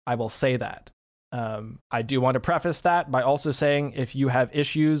 I will say that. I do want to preface that by also saying if you have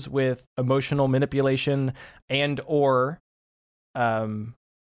issues with emotional manipulation and or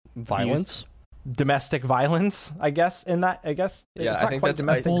violence, domestic violence, I guess yeah, it's I not think quite that's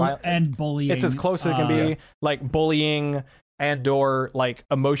domestic violence and bullying. It's as close as it can be, like bullying and or like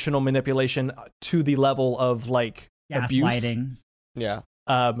emotional manipulation to the level of like gaslighting. Yeah.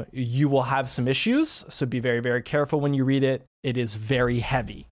 You will have some issues, so be very, very careful when you read it. It is very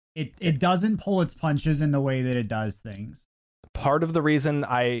heavy. It doesn't pull its punches in the way that it does things. Part of the reason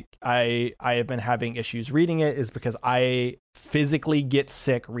I have been having issues reading it is because I physically get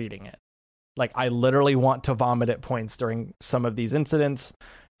sick reading it. Like I literally want to vomit at points during some of these incidents.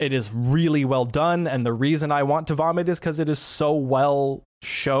 It is really well done, and the reason I want to vomit is because it is so well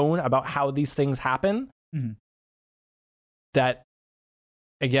shown about how these things happen that,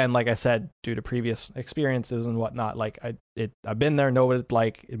 again, like I said, due to previous experiences and whatnot, like I've been there, know what it's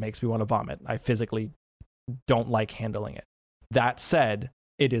like. It makes me want to vomit. I physically don't like handling it. That said,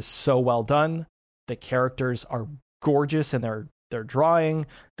 it is so well done. The characters are gorgeous in their drawing.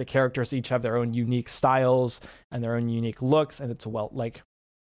 The characters each have their own unique styles and their own unique looks, and it's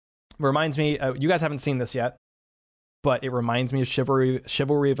reminds me, you guys haven't seen this yet, but it reminds me of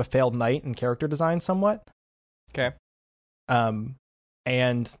Chivalry of a Failed Knight in character design somewhat. Okay. And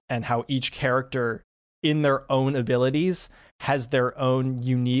how each character in their own abilities has their own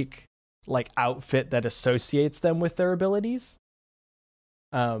unique like outfit that associates them with their abilities.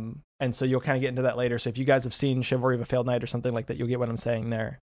 And so you'll kind of get into that later. So if you guys have seen Chivalry of a Failed Knight or something like that, you'll get what I'm saying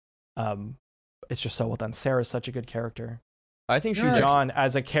there. It's just so well done. Sarah's such a good character. I think she's John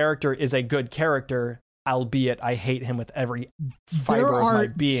as a character is a good character, albeit I hate him with every fiber of my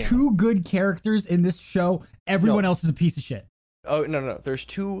being. There are two good characters in this show. Everyone else is a piece of shit. Oh, no. There's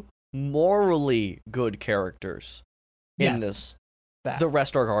two morally good characters in this. The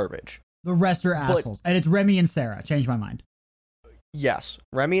rest are garbage. The rest are assholes. And it's Remy and Sarah. Changed my mind. Yes.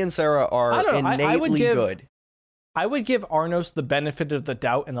 Remy and Sarah are innately good. I would give Arnos the benefit of the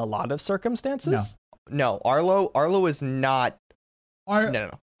doubt in a lot of circumstances. No, Arlo is not.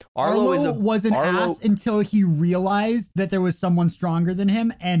 No. Arlo was an Arlo- ass until he realized that there was someone stronger than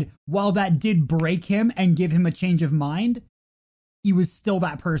him, and while that did break him and give him a change of mind, he was still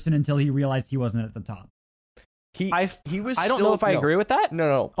that person until he realized he wasn't at the top. He was. I don't still, know if I no. agree with that.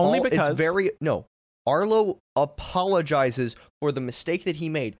 No. Only because it's very no. Arlo apologizes for the mistake that he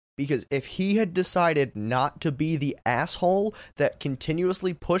made, because if he had decided not to be the asshole that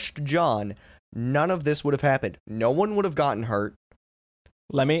continuously pushed John, none of this would have happened. No one would have gotten hurt,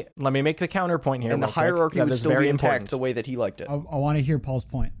 Let me make the counterpoint here. and the real quick. hierarchy That would is still very be intact important. the way that he liked it. I want to hear Paul's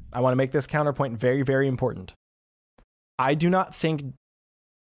point. I want to make this counterpoint very, very important. I do not think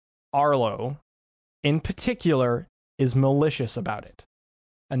Arlo, in particular, is malicious about it.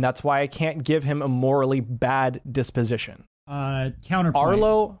 And that's why I can't give him a morally bad disposition. Counterpoint.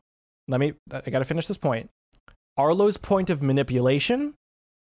 Arlo, I got to finish this point. Arlo's point of manipulation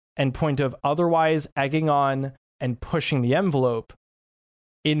and point of otherwise egging on and pushing the envelope,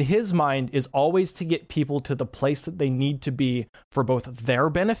 in his mind, is always to get people to the place that they need to be for both their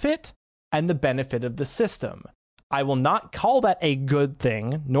benefit and the benefit of the system. I will not call that a good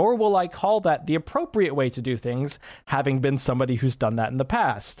thing, nor will I call that the appropriate way to do things, having been somebody who's done that in the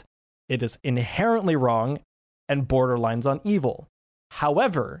past. It is inherently wrong and borderlines on evil.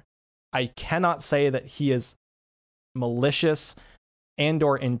 However, I cannot say that he is malicious and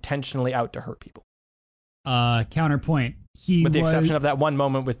or intentionally out to hurt people. Counterpoint. With the exception of that one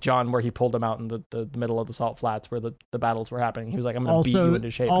moment with John where he pulled him out in the middle of the salt flats where the battles were happening. He was like, I'm going to beat you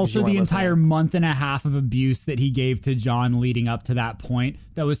into shape. Also, the entire month and a half of abuse that he gave to John leading up to that point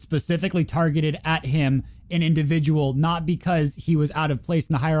that was specifically targeted at him, an individual, not because he was out of place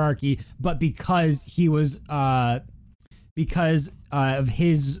in the hierarchy, but because he was because of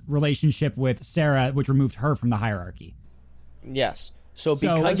his relationship with Sarah, which removed her from the hierarchy. Yes. So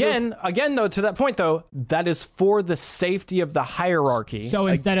because again though, to that point though, that is for the safety of the hierarchy. So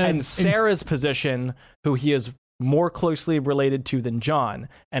instead of and Sarah's position, who he is more closely related to than John,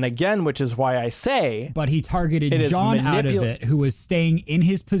 and again, which is why I say, but he targeted it is John out of it, who was staying in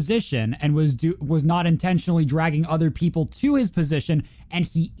his position and was not intentionally dragging other people to his position. And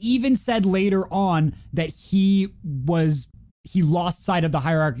he even said later on that he lost sight of the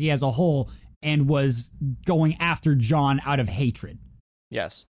hierarchy as a whole and was going after John out of hatred.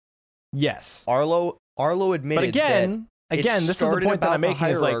 Yes. Arlo admitted but again, this is the point that I'm making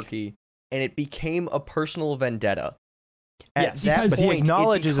is like, and it became a personal vendetta. Yes, but he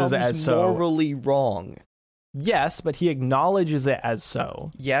acknowledges it as so. Morally wrong. Yes, but he acknowledges it as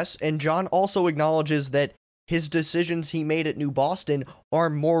so. Yes, and John also acknowledges that his decisions he made at New Boston are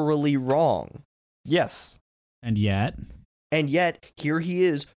morally wrong. Yes. And yet, here he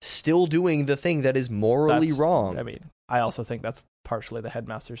is still doing the thing that is morally wrong. I mean, I also think that's partially the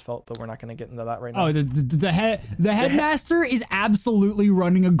headmaster's fault, but we're not going to get into that right now. Oh, the headmaster is absolutely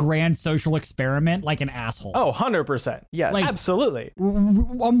running a grand social experiment like an asshole. Oh, 100%. Yes. Like, absolutely.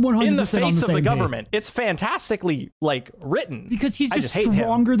 I'm 100% in the face on of the government. It's fantastically written. Because he's just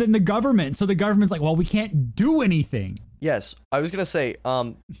stronger than the government. So the government's like, well, we can't do anything. Yes. I was going to say,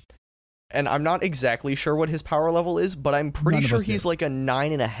 and I'm not exactly sure what his power level is, but I'm pretty sure he's like a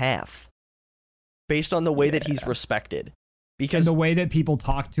 9.5 based on the way that he's respected. Because the way that people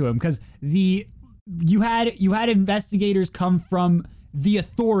talk to him, because you had investigators come from the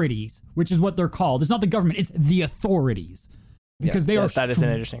authorities, which is what they're called. It's not the government; it's the authorities, because that is an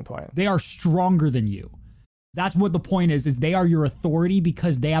interesting point. They are stronger than you. That's what the point is they are your authority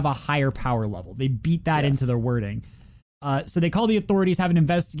because they have a higher power level. They beat that into their wording. So they call the authorities, have an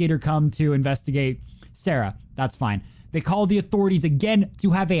investigator come to investigate Sarah. That's fine. They call the authorities again to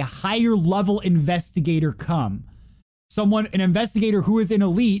have a higher level investigator come. An investigator who is an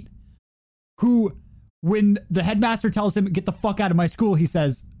elite, who, when the headmaster tells him, get the fuck out of my school, he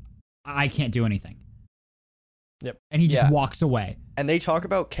says, I can't do anything. Yep. And he just walks away. And they talk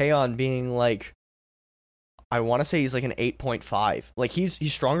about Kaon being like, I want to say he's like an 8.5. Like he's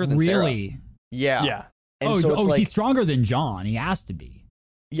stronger than Sarah. Really? Yeah. Yeah. And so it's like, he's stronger than John. He has to be.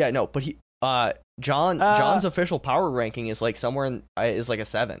 Yeah, no, but John's official power ranking is like somewhere is like a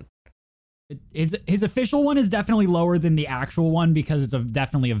 7. His official one is definitely lower than the actual one because it's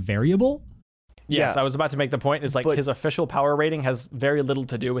definitely a variable. Yes, Yeah. I was about to make the point. Is like his official power rating has very little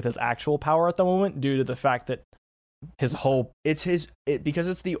to do with his actual power at the moment, due to the fact that his whole because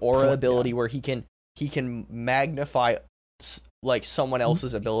it's the aura ability where he can magnify like someone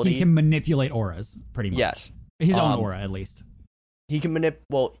else's ability. He can manipulate auras, pretty much. Yes, his own aura at least. He can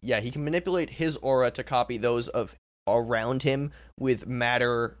manipulate his aura to copy those of around him with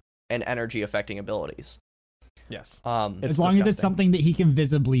matter and energy affecting abilities. Yes. As long as it's something that he can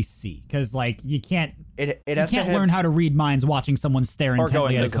visibly see, because like you can't learn how to read minds watching someone stare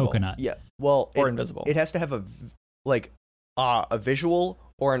intently at a coconut. Yeah, well, or invisible. It has to have a visual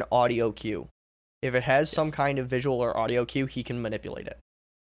or an audio cue. If it has some kind of visual or audio cue, he can manipulate it.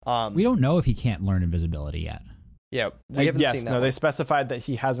 We don't know if he can't learn invisibility yet. Yeah, we haven't seen that. No, they specified that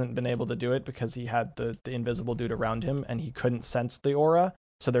he hasn't been able to do it because he had the invisible dude around him and he couldn't sense the aura.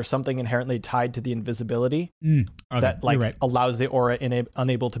 So there's something inherently tied to the invisibility that allows the aura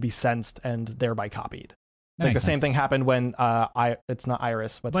unable to be sensed and thereby copied. Like the same thing happened when it's not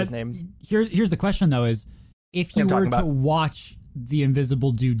Iris. What's his name? Here's the question though: is if you were to watch the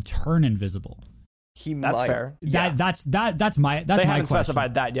invisible dude turn invisible, that's fair. That's my they haven't question.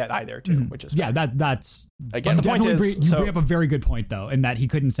 Specified that yet either, too, which is fair. that's again. The point is, you bring up a very good point though, in that he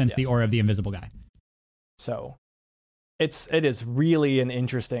couldn't sense the aura of the invisible guy. So. It is really an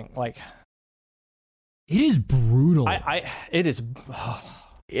interesting, like, it is brutal. It is.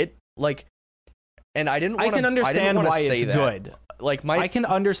 And I didn't. I can understand why it's good. I can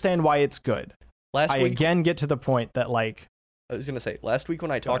understand why it's good. Last week, again get to the point that like I was gonna say last week when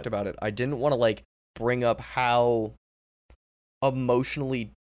I talked about it, I didn't want to like bring up how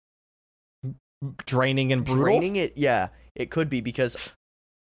emotionally draining and brutal. It could be because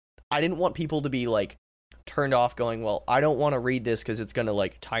I didn't want people to be like turned off going, well, I don't want to read this because it's gonna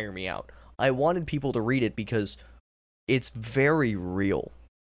like tire me out. I wanted people to read it because it's very real.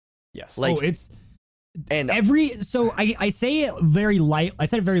 Yes. I say it very light. I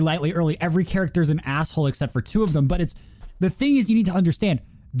said it very lightly early. Every character is an asshole except for two of them. But the thing is, you need to understand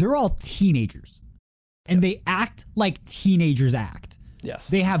they're all teenagers, and they act like teenagers act. Yes.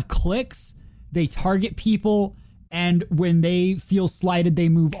 They have cliques. They target people. And when they feel slighted, they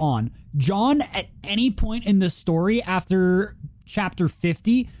move on. John, at any point in the story after chapter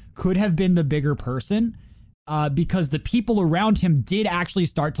 50, could have been the bigger person because the people around him did actually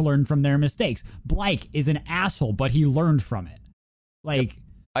start to learn from their mistakes. Blyke is an asshole, but he learned from it.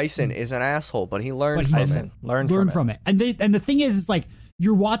 Eisen is an asshole, but he learned from it. And the thing is like,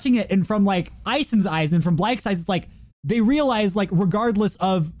 you're watching it, and from like Eisen's eyes and from Blyke's eyes, it's like, they realize, like, regardless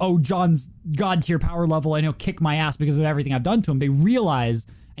of, John's god tier power level and he'll kick my ass because of everything I've done to him, they realize,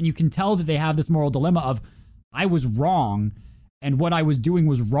 and you can tell that they have this moral dilemma of, I was wrong, and what I was doing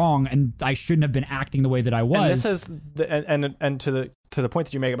was wrong, and I shouldn't have been acting the way that I was. And this is, and to the point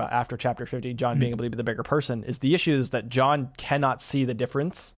that you make about after chapter 50, John being able to be the bigger person, is the issue is that John cannot see the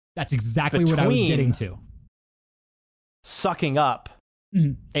difference. That's exactly what I was getting to. Sucking up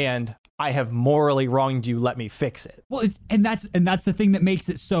and I have morally wronged you, let me fix it. Well, and that's the thing that makes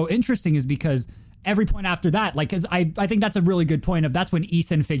it so interesting, is because every point after that, like, cause I think that's a really good point of, that's when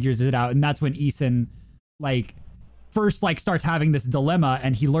Eason figures it out, and that's when Eason, like, first, like, starts having this dilemma,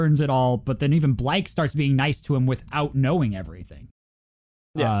 and he learns it all, but then even Blyke starts being nice to him without knowing everything.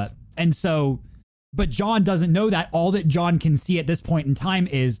 Yes. And so, but John doesn't know that. All that John can see at this point in time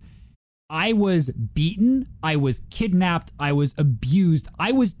is, I was beaten, I was kidnapped, I was abused,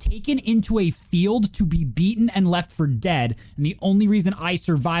 I was taken into a field to be beaten and left for dead, and the only reason I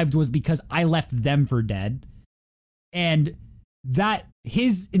survived was because I left them for dead. And that,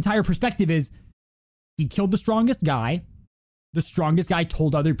 his entire perspective is, he killed the strongest guy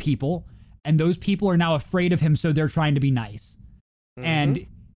told other people, and those people are now afraid of him, so they're trying to be nice. And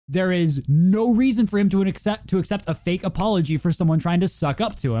there is no reason for him to accept a fake apology for someone trying to suck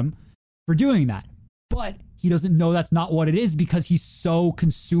up to him for doing that. But he doesn't know that's not what it is, because he's so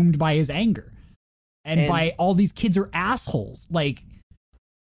consumed by his anger and by all these kids are assholes. Like,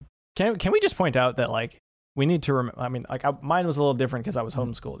 can we just point out that, like, we need to remember, I mean, like, mine was a little different because I was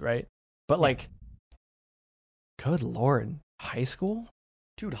homeschooled, right? But like, good Lord, high school?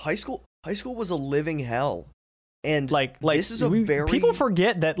 Dude, high school was a living hell. And like this is people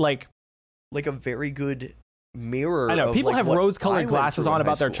forget that, like a very good mirror. I know of, people like, have rose-colored glasses on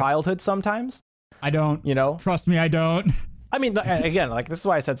about their childhood sometimes. I don't. You know, trust me, I don't. I mean, again, like, this is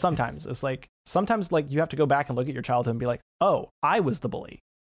why I said sometimes. It's like sometimes, like, you have to go back and look at your childhood and be like, oh, I was the bully.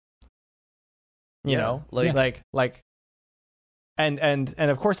 You know, and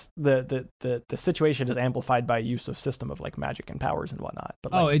of course the situation is amplified by use of system of, like, magic and powers and whatnot.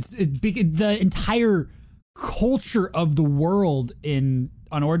 But like, the entire culture of the world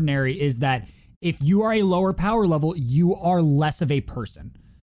on Ordinary is that if you are a lower power level, you are less of a person.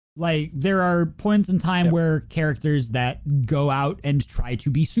 Like, there are points in time where characters that go out and try to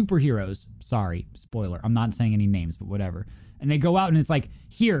be superheroes. Sorry, spoiler. I'm not saying any names, but whatever. And they go out and it's like,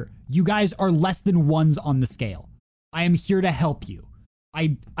 here, you guys are less than ones on the scale. I am here to help you.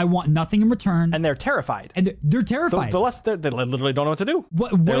 I want nothing in return. And they're terrified. And they're terrified. The less they literally don't know what to do.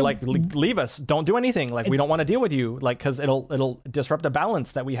 They're like, leave us. Don't do anything. Like, we don't want to deal with you. Like, because it'll disrupt a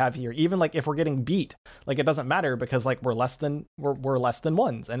balance that we have here. Even like if we're getting beat, like it doesn't matter because like we're less than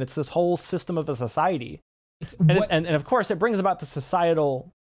ones, and it's this whole system of a society. And of course, it brings about the societal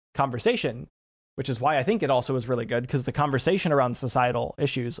conversation, which is why I think it also is really good, because the conversation around societal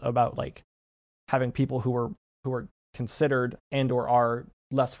issues about like having people who are considered and or are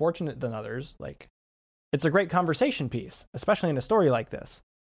less fortunate than others, like it's a great conversation piece, especially in a story like this.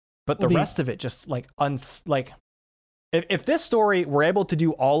 But the rest of it just like if this story were able to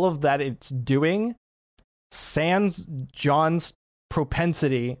do all of that it's doing, sans John's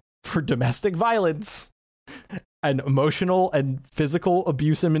propensity for domestic violence and emotional and physical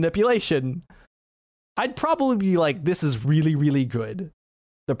abuse and manipulation, I'd probably be like, this is really, really good.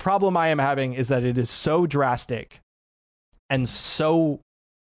 The problem I am having is that it is so drastic and so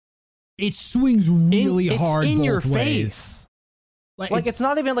it swings really hard in both your ways. face. Like it's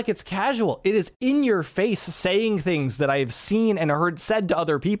not even like it's casual. It is in your face, saying things that I've seen and heard said to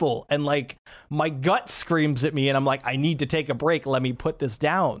other people, and like my gut screams at me, and I'm like, I need to take a break. Let me put this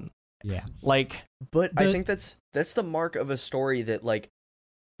down. Yeah. Like, but I think that's the mark of a story that, like,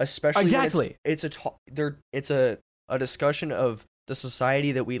 especially exactly, when it's a discussion of the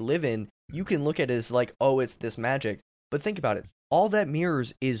society that we live in. You can look at it as like, oh, it's this magic, but think about it. All that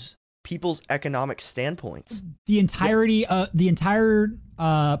mirrors is people's economic standpoints. The entirety, the entire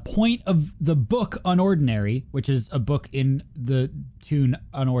point of the book Unordinary, which is a book in the tune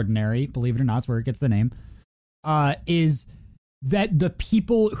Unordinary, believe it or not, it's where it gets the name, is that the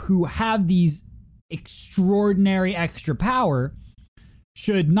people who have these extraordinary extra power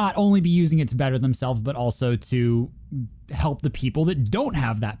should not only be using it to better themselves, but also to help the people that don't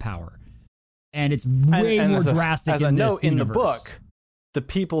have that power. And it's way more drastic as in a this note in the universe. book. The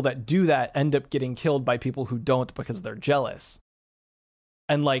people that do that end up getting killed by people who don't because they're jealous.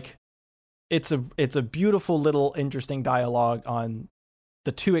 And like, it's a beautiful little interesting dialogue on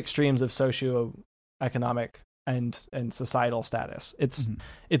the two extremes of socioeconomic and societal status.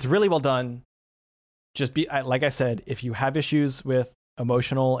 It's really well done. Just like I said, if you have issues with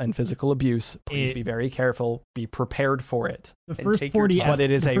emotional and physical abuse, please be very careful. Be prepared for it. The first 40, but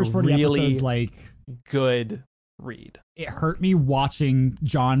it is a really like good read. It hurt me watching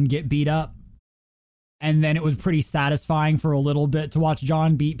John get beat up, and then it was pretty satisfying for a little bit to watch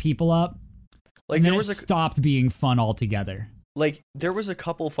John beat people up. Like, and then there was stopped being fun altogether. Like, there was a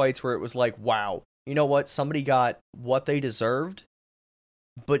couple fights where it was like, wow, you know what? Somebody got what they deserved,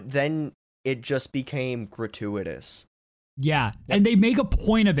 but then it just became gratuitous. Yeah, and they make a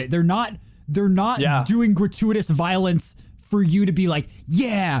point of it. They're not doing gratuitous violence for you to be like,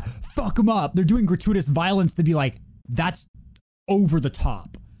 yeah, fuck them up. They're doing gratuitous violence to be like, that's over the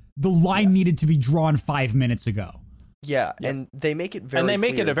top. The line needed to be drawn 5 minutes ago. Yeah, and they make it very and they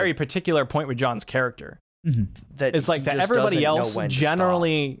make clear it a very particular point with John's character. That it's like that everybody else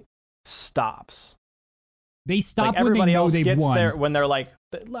generally stops. They stop like when everybody they know else they've gets won. there when they're like,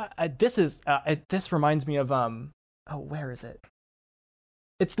 this reminds me of where is it?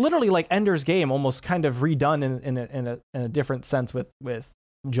 It's literally like Ender's Game, almost kind of redone in a different sense with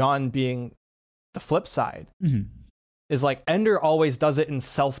John being the flip side. Is like Ender always does it in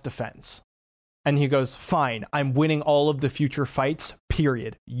self-defense. And he goes, fine, I'm winning all of the future fights,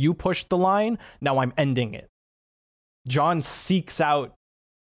 period. You pushed the line, now I'm ending it. John seeks out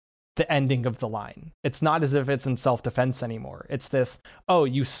the ending of the line. It's not as if it's in self-defense anymore. It's this, oh,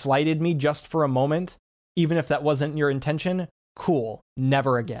 you slighted me just for a moment, even if that wasn't your intention, cool,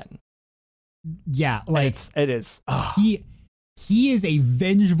 never again. Yeah, like it is. He is a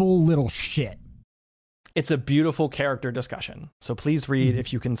vengeful little shit. It's a beautiful character discussion. So please read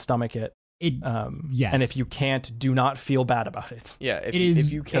if you can stomach it. Yes. And if you can't, do not feel bad about it. Yeah, if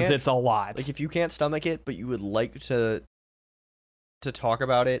you can't, because it's a lot. Like, if you can't stomach it, but you would like to talk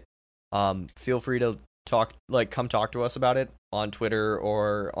about it, feel free to come talk to us about it on Twitter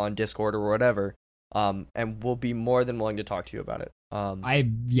or on Discord or whatever. And we'll be more than willing to talk to you about it.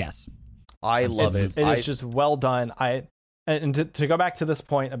 I love it. It is just well done. And to go back to this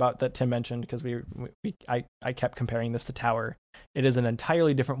point about that Tim mentioned, because I kept comparing this to Tower. It is an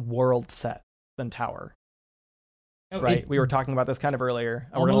entirely different world set than Tower. Right? We were talking about this kind of earlier.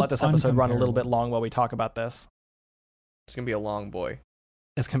 And we're going to let this episode run a little bit long while we talk about this. It's going to be a long boy.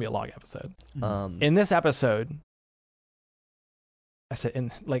 It's going to be a long episode. In this episode,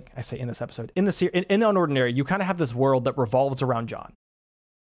 in Unordinary, you kind of have this world that revolves around John.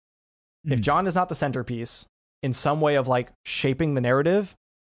 If John is not the centerpiece in some way of like shaping the narrative,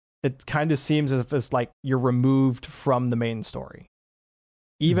 it kind of seems as if it's like you're removed from the main story.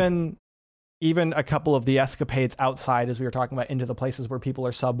 even a couple of the escapades outside, as we were talking about, into the places where people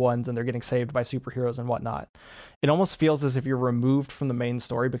are sub ones and they're getting saved by superheroes and whatnot. It almost feels as if you're removed from the main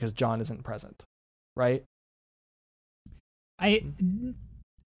story because John isn't present, right?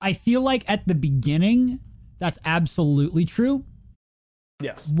 I feel like at the beginning, that's absolutely true.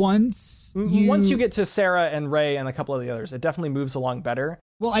 Yes. Once you get to Sarah and Ray and a couple of the others, it definitely moves along better.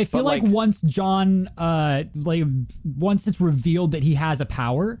 Well, I feel like once John, once it's revealed that he has a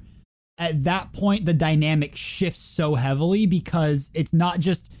power, at that point the dynamic shifts so heavily because it's not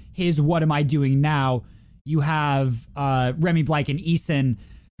just his "what am I doing now?" You have Remy Blyke and Eason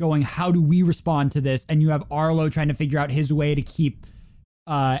going, "How do we respond to this?" And you have Arlo trying to figure out his way to keep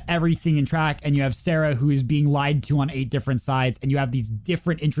everything in track, and you have Sarah who is being lied to on 8 different sides, and you have these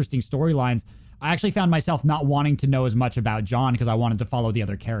different interesting storylines. I actually found myself not wanting to know as much about John because I wanted to follow the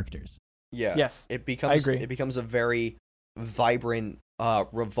other characters. Yeah. Yes. I agree. It becomes a very vibrant,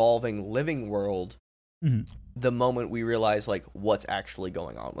 revolving, living world the moment we realize like what's actually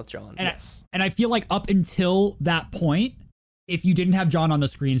going on with John. And I feel like up until that point, if you didn't have John on the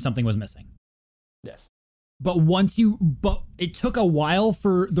screen, something was missing. Yes. But it took a while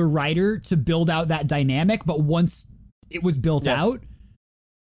for the writer to build out that dynamic, but once it was built out,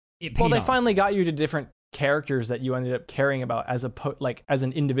 it paid Well, they off. finally got you to different characters that you ended up caring about as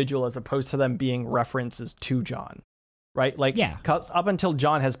an individual, as opposed to them being references to John, right? Like, yeah. 'Cause up until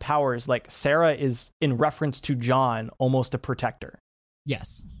John has powers, like Sarah is in reference to John, almost a protector.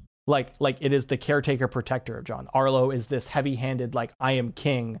 Yes. Like it is the caretaker protector of John. Arlo is this heavy-handed, like, I am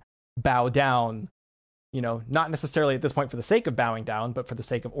king, bow down. You know, not necessarily at this point for the sake of bowing down, but for the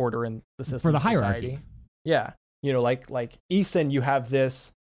sake of order and the system. For the of hierarchy. Society. Yeah. You know, like Eason, you have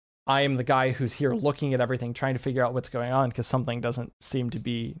this, I am the guy who's here looking at everything, trying to figure out what's going on because something doesn't seem to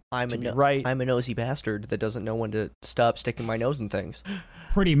be right. I'm a nosy bastard that doesn't know when to stop sticking my nose in things.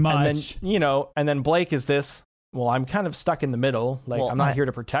 Pretty much. And then, and then Blake is this, well, I'm kind of stuck in the middle. Like, I'm not here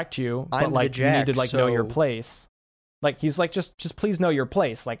to protect you, but like, you need to like know your place. Like, he's like, just please know your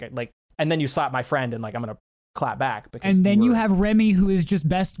place. Like, and then you slap my friend and like, I'm going to clap back. Because and then you have Remy, who is just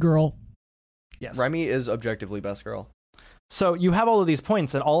best girl. Yes. Remy is objectively best girl. So you have all of these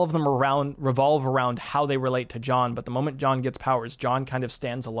points, and all of them revolve around how they relate to John. But the moment John gets powers, John kind of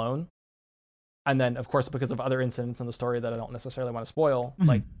stands alone. And then, of course, because of other incidents in the story that I don't necessarily want to spoil,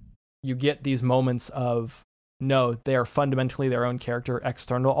 like, you get these moments of, no, they are fundamentally their own character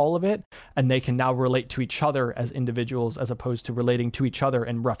external to all of it, and they can now relate to each other as individuals as opposed to relating to each other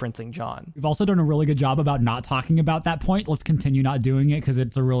and referencing John. We've also done a really good job about not talking about that point. Let's continue not doing it because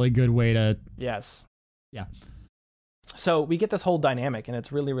it's a really good way to... Yes. Yeah. So we get this whole dynamic, and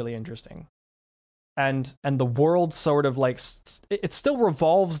it's really, really interesting. And the world sort of like... It still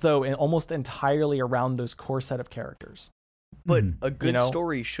revolves, though, almost entirely around those core set of characters. But a good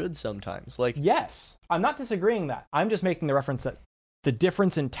story should sometimes. Like, yes, I'm not disagreeing that. I'm just making the reference that the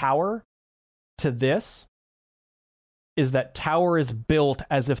difference in Tower to this is that Tower is built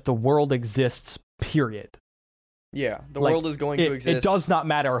as if the world exists, period. Yeah, the world is going to exist. It does not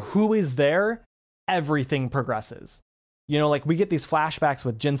matter who is there, everything progresses. You know, like, we get these flashbacks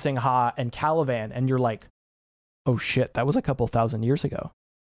with Ginseng Ha and Caliban, and you're like, oh shit, that was a couple thousand years ago.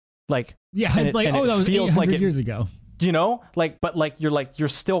 Like, yeah, it's like, that was 800 years ago. You know, like, but like you're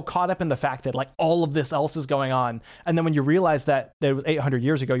still caught up in the fact that like all of this else is going on, and then when you realize that it was 800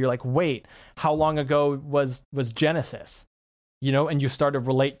 years ago, you're like, wait, how long ago was Genesis? You know, and you start to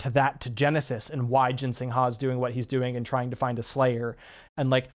relate to Genesis and why Ginseng Ha is doing what he's doing and trying to find a Slayer,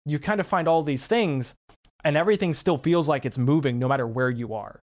 and like you kind of find all these things, and everything still feels like it's moving no matter where you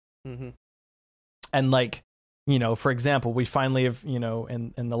are. Mm-hmm. And like, you know, for example, we finally have, you know,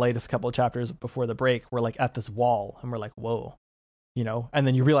 in the latest couple of chapters before the break, we're like at this wall and we're like, whoa, you know, and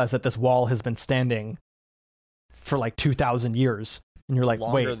then you realize that this wall has been standing for like 2,000 years. And you're like,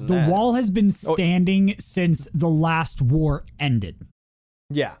 wait, the wall has been standing since the last war ended.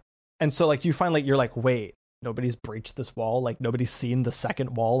 Yeah. And so like you finally, you're like, wait, nobody's breached this wall. Like nobody's seen the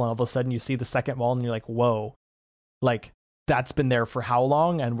second wall. And all of a sudden you see the second wall and you're like, whoa, like that's been there for how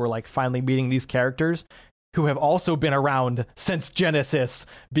long? And we're like finally meeting these characters who have also been around since Genesis,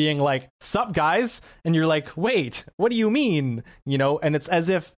 being like, sup guys? And you're like, wait, what do you mean? You know, and it's as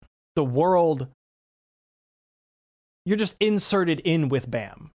if the world, you're just inserted in with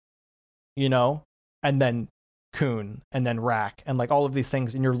Bam, you know, and then Khun, and then Rak, and like all of these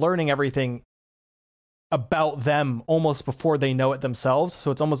things, and you're learning everything about them almost before they know it themselves. So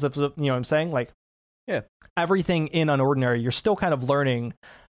it's almost as if, you know what I'm saying? Like, yeah, everything in Unordinary, you're still kind of learning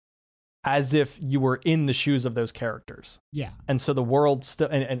as if you were in the shoes of those characters. Yeah. And so the world still,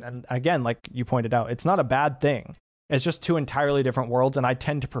 and again, like you pointed out, it's not a bad thing. It's just two entirely different worlds, and I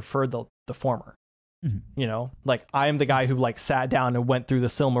tend to prefer the former. You know, like I am the guy who like sat down and went through the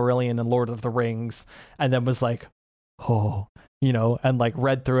Silmarillion and Lord of the Rings, and then was like, oh, you know, and like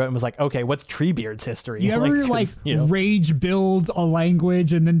read through it and was like, okay, what's Treebeard's history? You ever you know, rage build a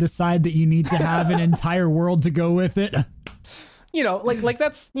language and then decide that you need to have an entire world to go with it? You know, like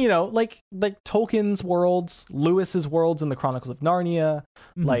that's, you know, like Tolkien's worlds, Lewis's worlds in the Chronicles of Narnia,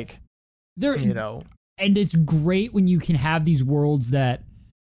 like they're, you know, and it's great when you can have these worlds that.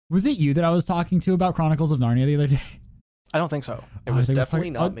 Was it you that I was talking to about Chronicles of Narnia the other day? I don't think so. It was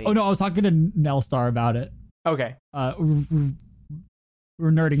definitely not me. Oh no, I was talking to Nelstar about it. Okay.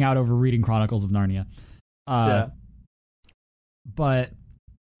 We're nerding out over reading Chronicles of Narnia. Yeah. But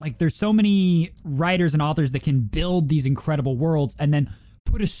like, there's so many writers and authors that can build these incredible worlds and then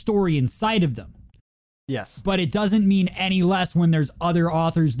put a story inside of them. Yes. But it doesn't mean any less when there's other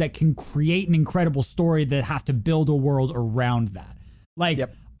authors that can create an incredible story that have to build a world around that. Like,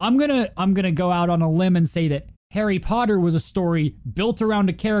 I'm gonna go out on a limb and say that Harry Potter was a story built around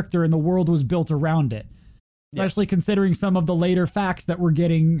a character and the world was built around it. Especially considering some of the later facts that we're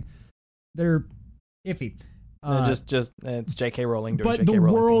getting, they're iffy. Just it's J.K. Rowling doing but J.K.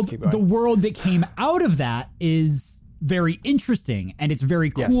 Rowling things. the world that came out of that is very interesting and it's very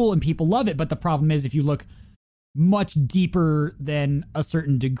cool and people love it. But the problem is, if you look much deeper than a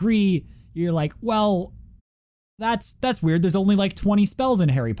certain degree, you're like, well, that's weird. There's only like 20 spells in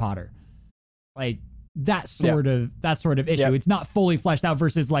Harry Potter. Like that sort of issue. It's not fully fleshed out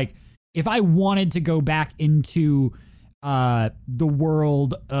versus like, if I wanted to go back into the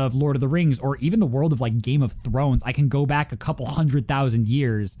world of Lord of the Rings or even the world of like Game of Thrones, I can go back a couple 100,000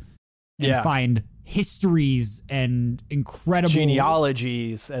 years and find histories and incredible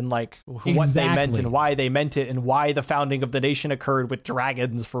genealogies and like what they meant and why they meant it and why the founding of the nation occurred with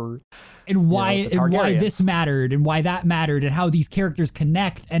dragons for and why this mattered and why that mattered and how these characters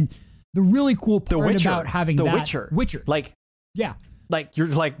connect. And the really cool part about having the Witcher, like you're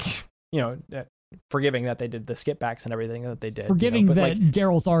like, you know, forgiving that they did the skip backs and everything that they did, forgiving that like,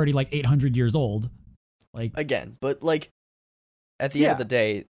 Geralt's already like 800 years old, like again, but like at the end of the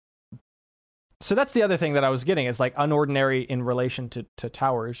day. So that's the other thing that I was getting is like Unordinary in relation to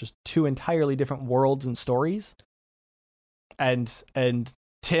Tower is just two entirely different worlds and stories. And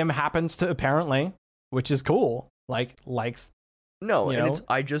Tim happens to apparently, which is cool, likes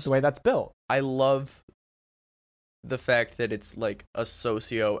the way that's built. I love the fact that it's like a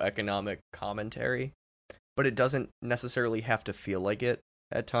socio-economic commentary, but it doesn't necessarily have to feel like it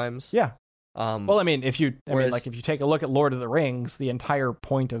at times. Yeah. Well, I mean, if you take a look at Lord of the Rings, the entire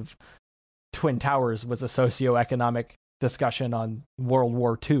point of Twin Towers was a socio-economic discussion on World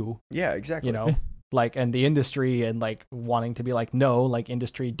War II. Yeah, exactly. You know, like, and the industry and like wanting to be like, no, like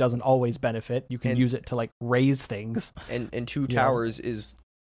industry doesn't always benefit. You can use it to like raise things. And Two Towers is,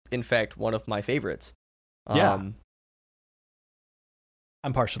 in fact, one of my favorites. I'm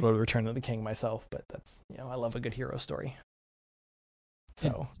partial to Return of the King myself, but that's, you know, I love a good hero story.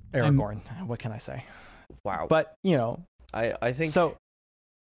 So Aragorn, what can I say? Wow. But, you know, I think so.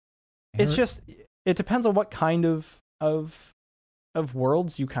 It's just, it depends on what kind of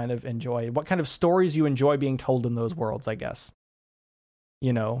worlds you kind of enjoy, what kind of stories you enjoy being told in those worlds, I guess.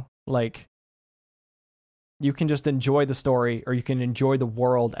 You know, like you can just enjoy the story or you can enjoy the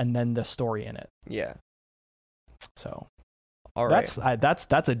world and then the story in it. Yeah. So all right.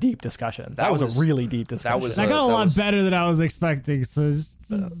 That's a deep discussion. That was a really deep discussion. That got a lot better than I was expecting. So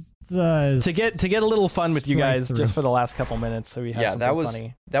to get a little fun with you guys just for the last couple minutes, so we have something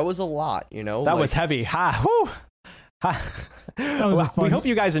funny. That was a lot, you know. That was heavy. Ha! Woo! Ha! That was we hope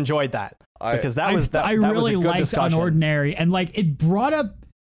you guys enjoyed that because I really liked Unordinary and like it brought up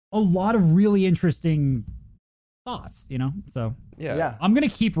a lot of really interesting thoughts, you know. So yeah. I'm gonna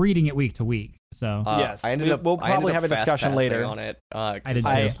keep reading it week to week. So yes, we'll probably have a discussion later on it. I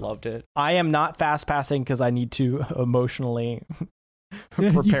just loved it. I am not fast passing because I need to emotionally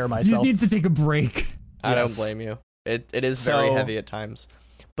prepare myself. You just need to take a break. I don't blame you. It is very heavy at times,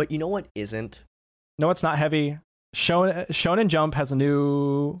 but you know what isn't? No, it's not heavy. Shonen Jump has a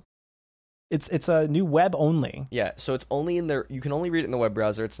new. It's a new web only. Yeah, so it's only in there. You can only read it in the web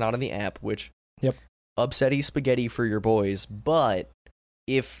browser. It's not in the app, which upsetty spaghetti for your boys. But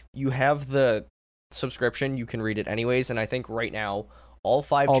if you have the subscription, you can read it anyways. And I think right now all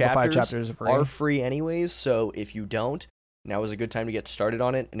five chapters are free anyways. So if you don't, now is a good time to get started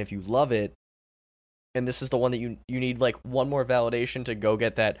on it. And if you love it, and this is the one that you need like one more validation to go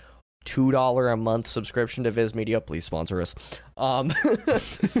get that $2 a month subscription to Viz Media, please sponsor us. Not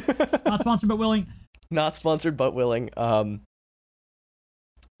sponsored but willing. Not sponsored but willing.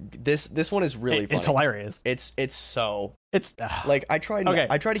 This one is really funny. It's hilarious. It's so It's like I try Okay,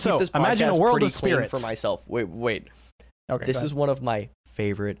 to keep so this imagine a podcast world pretty of clean spirits. for myself. Wait. okay. This is one of my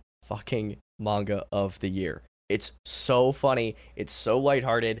favorite fucking manga of the year. It's so funny. It's so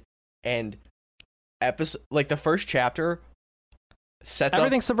lighthearted, and like the first chapter sets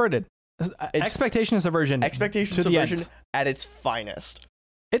everything's subverted. Expectation subversion. up expectation to the subversion end. at its finest.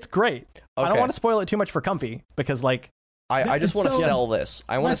 It's great. I don't Okay. want to spoil it too much for Comfy because like I just want to So- sell this.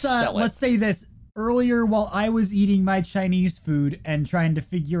 I want to sell Let's it. say this. Earlier, while I was eating my Chinese food and trying to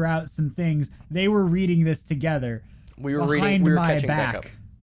figure out some things, they were reading this together. We were behind we were my catching back back. up.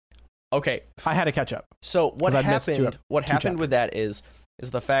 Okay, I had to catch up. so what 'Cause I'd missed happened? What two happened with that is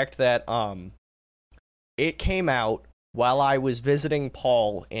the fact that it came out while I was visiting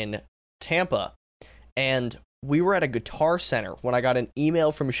Paul in Tampa, and we were at a Guitar Center when I got an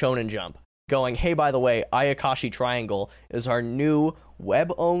email from Shonen Jump going, "Hey, by the way, Ayakashi Triangle is our new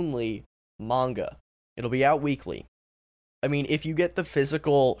web-only manga. It'll be out weekly. I mean, if you get the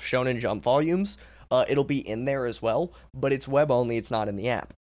physical Shonen Jump volumes, it'll be in there as well, but it's web-only. It's not in the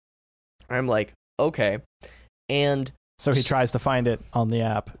app." I'm like, okay, and So he tries to find it on the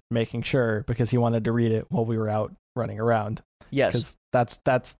app, making sure because he wanted to read it while we were out running around. yes,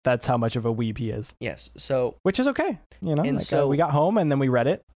 Because that's how much of a weeb he is, yes. So which is okay. You know, And like, so- we got home and then we read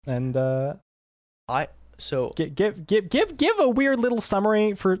it and so give a weird little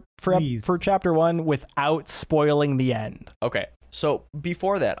summary for Please. chapter 1 without spoiling the end. okay. So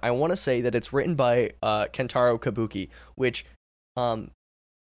before that, I want to say that it's written by Kentaro Kabuki, which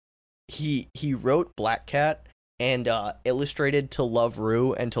he wrote Black Cat and illustrated To Love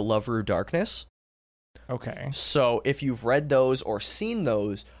Ru and To Love Ru Darkness. Okay. So if you've read those or seen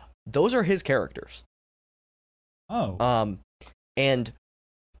those are his characters. Oh, And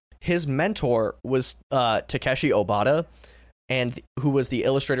his mentor was Takeshi Obata, and who was the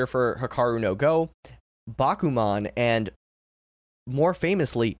illustrator for Hikaru no Go, Bakuman, and more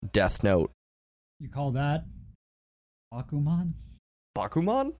famously Death Note. you call that Bakuman?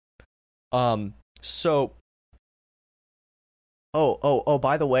 Bakuman? So Oh,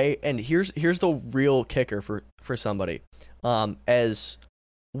 by the way, and here's the real kicker for somebody. As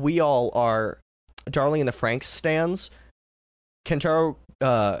we all are Darling in the Franxx stans, Kentaro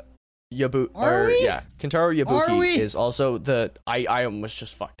Are we? Kentaro Are we? Yabuki is also I almost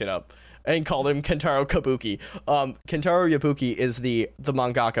just fucked it up and called him Kentaro Kabuki. Kentaro Yabuki is the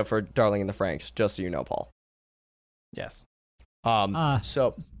mangaka for Darling in the Franxx, just so you know, Paul. Yes.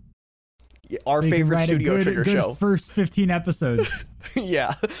 So our They could favorite write a Studio good, Trigger good show. First 15 episodes.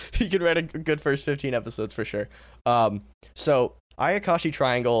 Yeah, he could write a good first 15 episodes for sure. So Ayakashi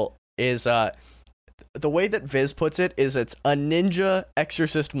Triangle is the way that Viz puts it is it's a ninja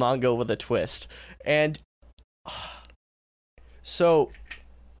exorcist manga with a twist. And so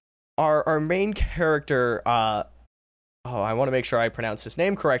our main character I want to make sure I pronounce his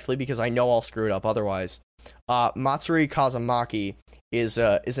name correctly because I know I'll screw it up otherwise. Matsuri Kazamaki is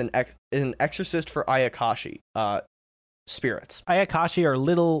an exorcist for Ayakashi spirits. Ayakashi are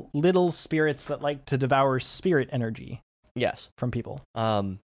little spirits that like to devour spirit energy Yes. from people.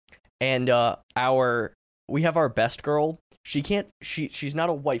 And we have our best girl. She's not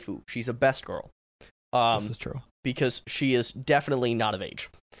a waifu. She's a best girl. This is true. Because she is definitely not of age.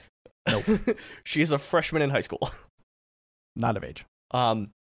 Nope. She is a freshman in high school. Not of age.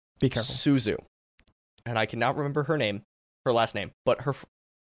 Be careful. Suzu. And I cannot remember her last name, but her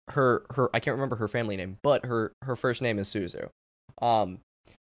I can't remember her family name, but her first name is Suzu.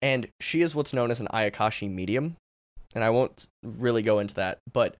 And she is what's known as an Ayakashi medium. And I won't really go into that,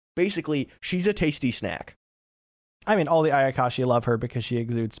 but basically she's a tasty snack. I mean, all the Ayakashi love her because she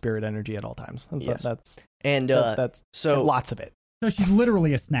exudes spirit energy at all times. And so Yes. that's And that's so lots of it. So she's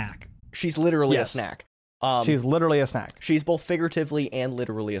literally a snack. she's literally Yes. a snack. She's literally a snack. She's both figuratively and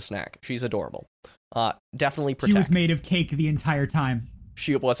literally a snack. She's adorable. Definitely She protect. was made of cake the entire time.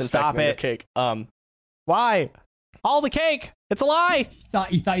 She was in Stop fact made it. of cake. Why? All the cake. It's a lie.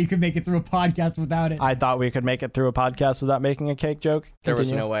 You thought you could make it through a podcast without it. I thought we could make it through a podcast without making a cake joke. There was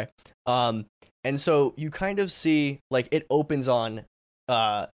Continue. no way. And so you kind of see, like, it opens on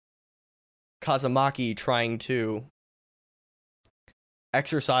Kazamaki trying to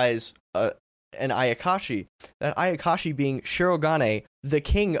exercise an Ayakashi. That Ayakashi being Shirogane, the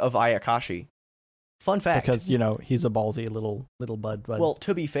king of Ayakashi. Fun fact. Because, he's a ballsy little bud. Well,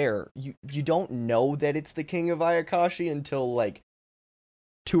 to be fair, you don't know that it's the king of Ayakashi until like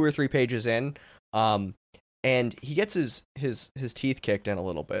 2 or 3 pages in. And he gets his teeth kicked in a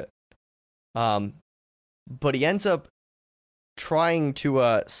little bit. But he ends up trying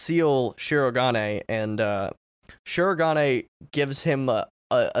to seal Shirogane, and Shirogane gives him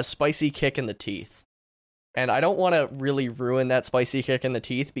a spicy kick in the teeth. And I don't want to really ruin that spicy kick in the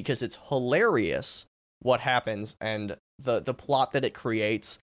teeth because it's hilarious what happens and the plot that it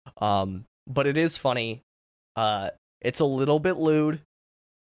creates. But it is funny. It's a little bit lewd.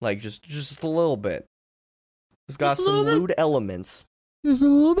 Like, just a little bit. It's got some lewd elements. Just a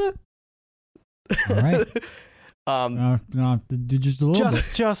little bit. All right. Just a little bit.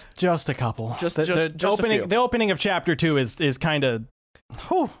 Just a couple. Just the opening. a few. The opening of chapter 2 is kind of.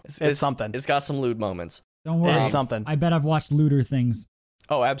 It's something. It's got some lewd moments. Don't worry. It's something. I bet I've watched lewder things.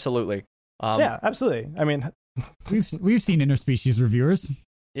 Oh, absolutely. Yeah, absolutely. I mean, we've seen interspecies reviewers.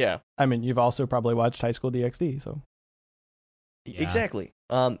 Yeah. I mean, you've also probably watched High School DxD, so. Yeah. Exactly.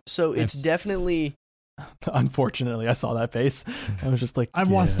 So it's definitely. Unfortunately, I saw that face. I was just like, I've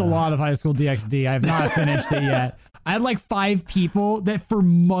watched a lot of High School DxD. I have not finished it yet. I had like 5 people that for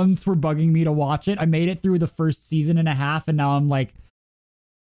months were bugging me to watch it. I made it through the first season and a half, and now I'm like,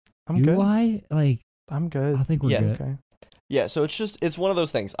 I'm good. I'm good. I think we're good. Okay. Yeah, so it's one of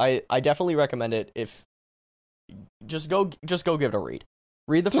those things. I definitely recommend it. If just go give it a read.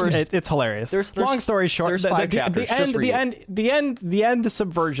 Read the first. It's hilarious. There's long story short. There's 5 chapters. The end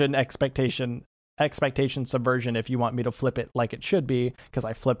subversion expectation subversion. If you want me to flip it like it should be, because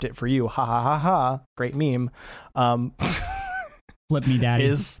I flipped it for you. Ha ha ha ha. Great meme. Flip me, daddy.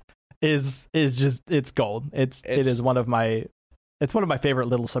 Is just it's gold. It is one of my favorite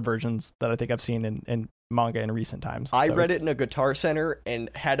little subversions that I think I've seen in manga in recent times. I read it in a Guitar Center and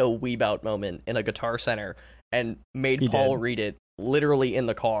had a weeb out moment in a Guitar Center and made Paul read it literally in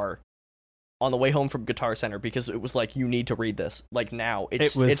the car on the way home from Guitar Center because it was like, you need to read this. Like now,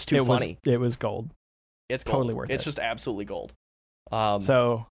 it's too funny. It was gold. It's gold. Totally worth it. It's just absolutely gold.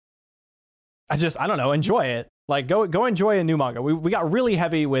 So I don't know, enjoy it. Like go enjoy a new manga. We got really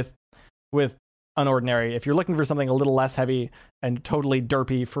heavy with Unordinary. If you're looking for something a little less heavy and totally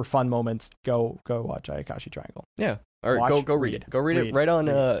derpy for fun moments, go watch Ayakashi Triangle. Yeah. Or go read it. Go read it right on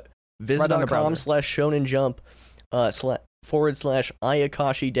viz.com/Shonen Jump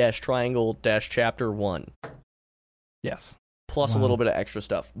 /Ayakashi-Triangle-Chapter 1. Yes. Plus a little bit of extra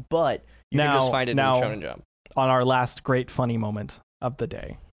stuff. But you can just find it in Shonen Jump. On our last great funny moment of the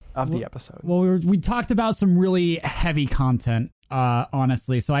day, of the episode. Well, we talked about some really heavy content,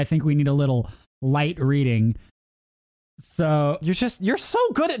 honestly, so I think we need a little light reading. So you're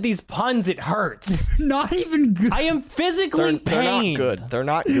so good at these puns, it hurts. Not even good. I am physically pained. They're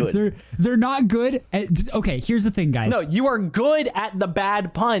not good. They're not good. Okay, here's the thing, guys. No, you are good at the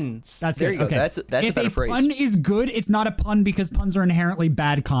bad puns. That's there good. You go. Okay. That's a better phrase. If a pun is good, it's not a pun because puns are inherently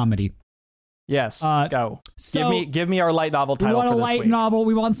bad comedy. Yes. Go. So give me our light novel title. We want for a this light week. novel.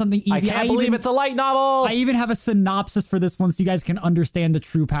 We want something easy. I can't believe it's a light novel. I even have a synopsis for this one so you guys can understand the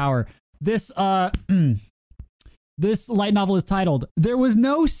true power. This this light novel is titled "There Was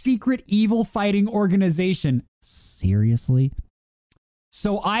No Secret Evil Fighting Organization." Seriously?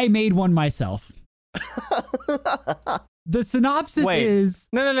 So I made one myself. The synopsis is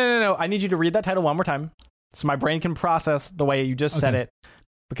No. I need you to read that title one more time so my brain can process the way you just said it.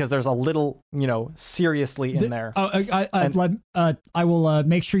 Because there's a little, seriously in there. I will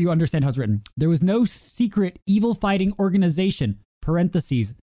make sure you understand how it's written. There was no secret evil fighting organization,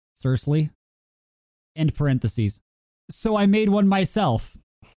 parentheses, Cersei, end parentheses. So I made one myself.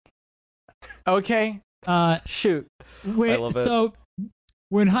 Okay. Shoot. I love it. So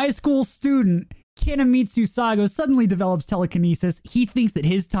when high school student Kinomitsu Sago suddenly develops telekinesis, he thinks that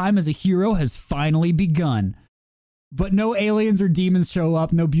his time as a hero has finally begun. But no aliens or demons show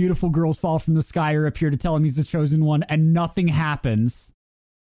up, no beautiful girls fall from the sky or appear to tell him he's the chosen one, and nothing happens.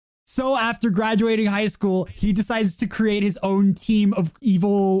 So after graduating high school, he decides to create his own team of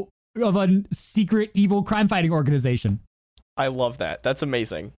a secret evil crime fighting organization. I love that. That's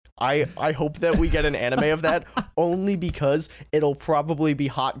amazing. I hope that we get an anime of that only because it'll probably be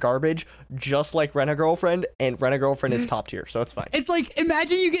hot garbage, just like Rent-A-Girlfriend, and Rent-A-Girlfriend is top tier, so it's fine. It's like,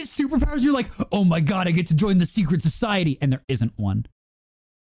 imagine you get superpowers, you're like, oh my god, I get to join the secret society, and there isn't one.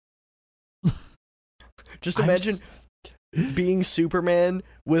 Just imagine being Superman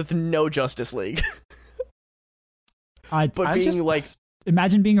with no Justice League.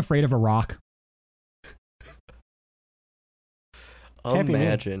 Imagine being afraid of a rock.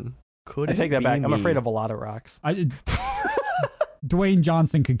 Imagine. I take that back. I'm afraid of a lot of rocks. Dwayne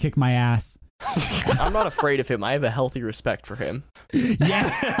Johnson could kick my ass. I'm not afraid of him. I have a healthy respect for him.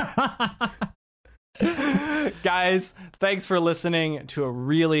 Yeah. Guys, thanks for listening to a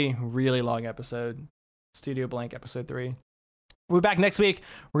really, really long episode. Studio Blank episode 3. We'll be back next week.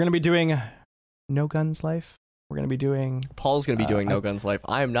 We're going to be doing No Guns Life. We're going to be doing... Paul's going to be doing No Guns Life.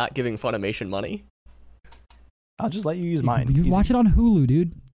 I am not giving Funimation money. I'll just let you use mine. You Easy. watch it on Hulu,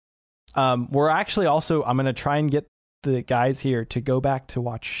 dude. We're actually also, I'm going to try and get the guys here to go back to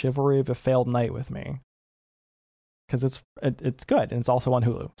watch Chivalry of a Failed Knight with me. Because it's good, and it's also on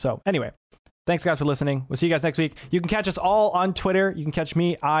Hulu. So anyway, thanks guys for listening. We'll see you guys next week. You can catch us all on Twitter. You can catch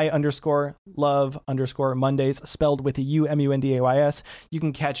me, I_love_Mondays, spelled with a UMUNDAYS. You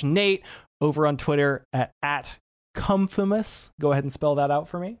can catch Nate over on Twitter at Comfimus. Go ahead and spell that out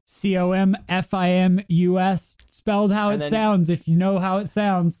for me. COMFIMUS, spelled how it sounds, if you know how it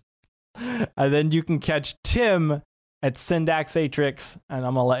sounds. And then you can catch Tim at Syndaxatrix, and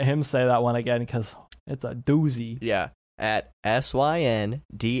I'm going to let him say that one again because it's a doozy. Yeah, at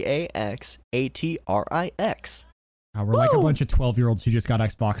SYNDAXATRIX. We're like a bunch of 12-year-olds who just got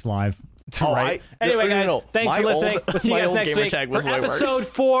Xbox Live. Right. Anyway, guys, thanks for listening. We'll see you guys next week for episode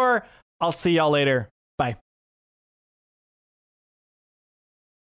 4. I'll see y'all later.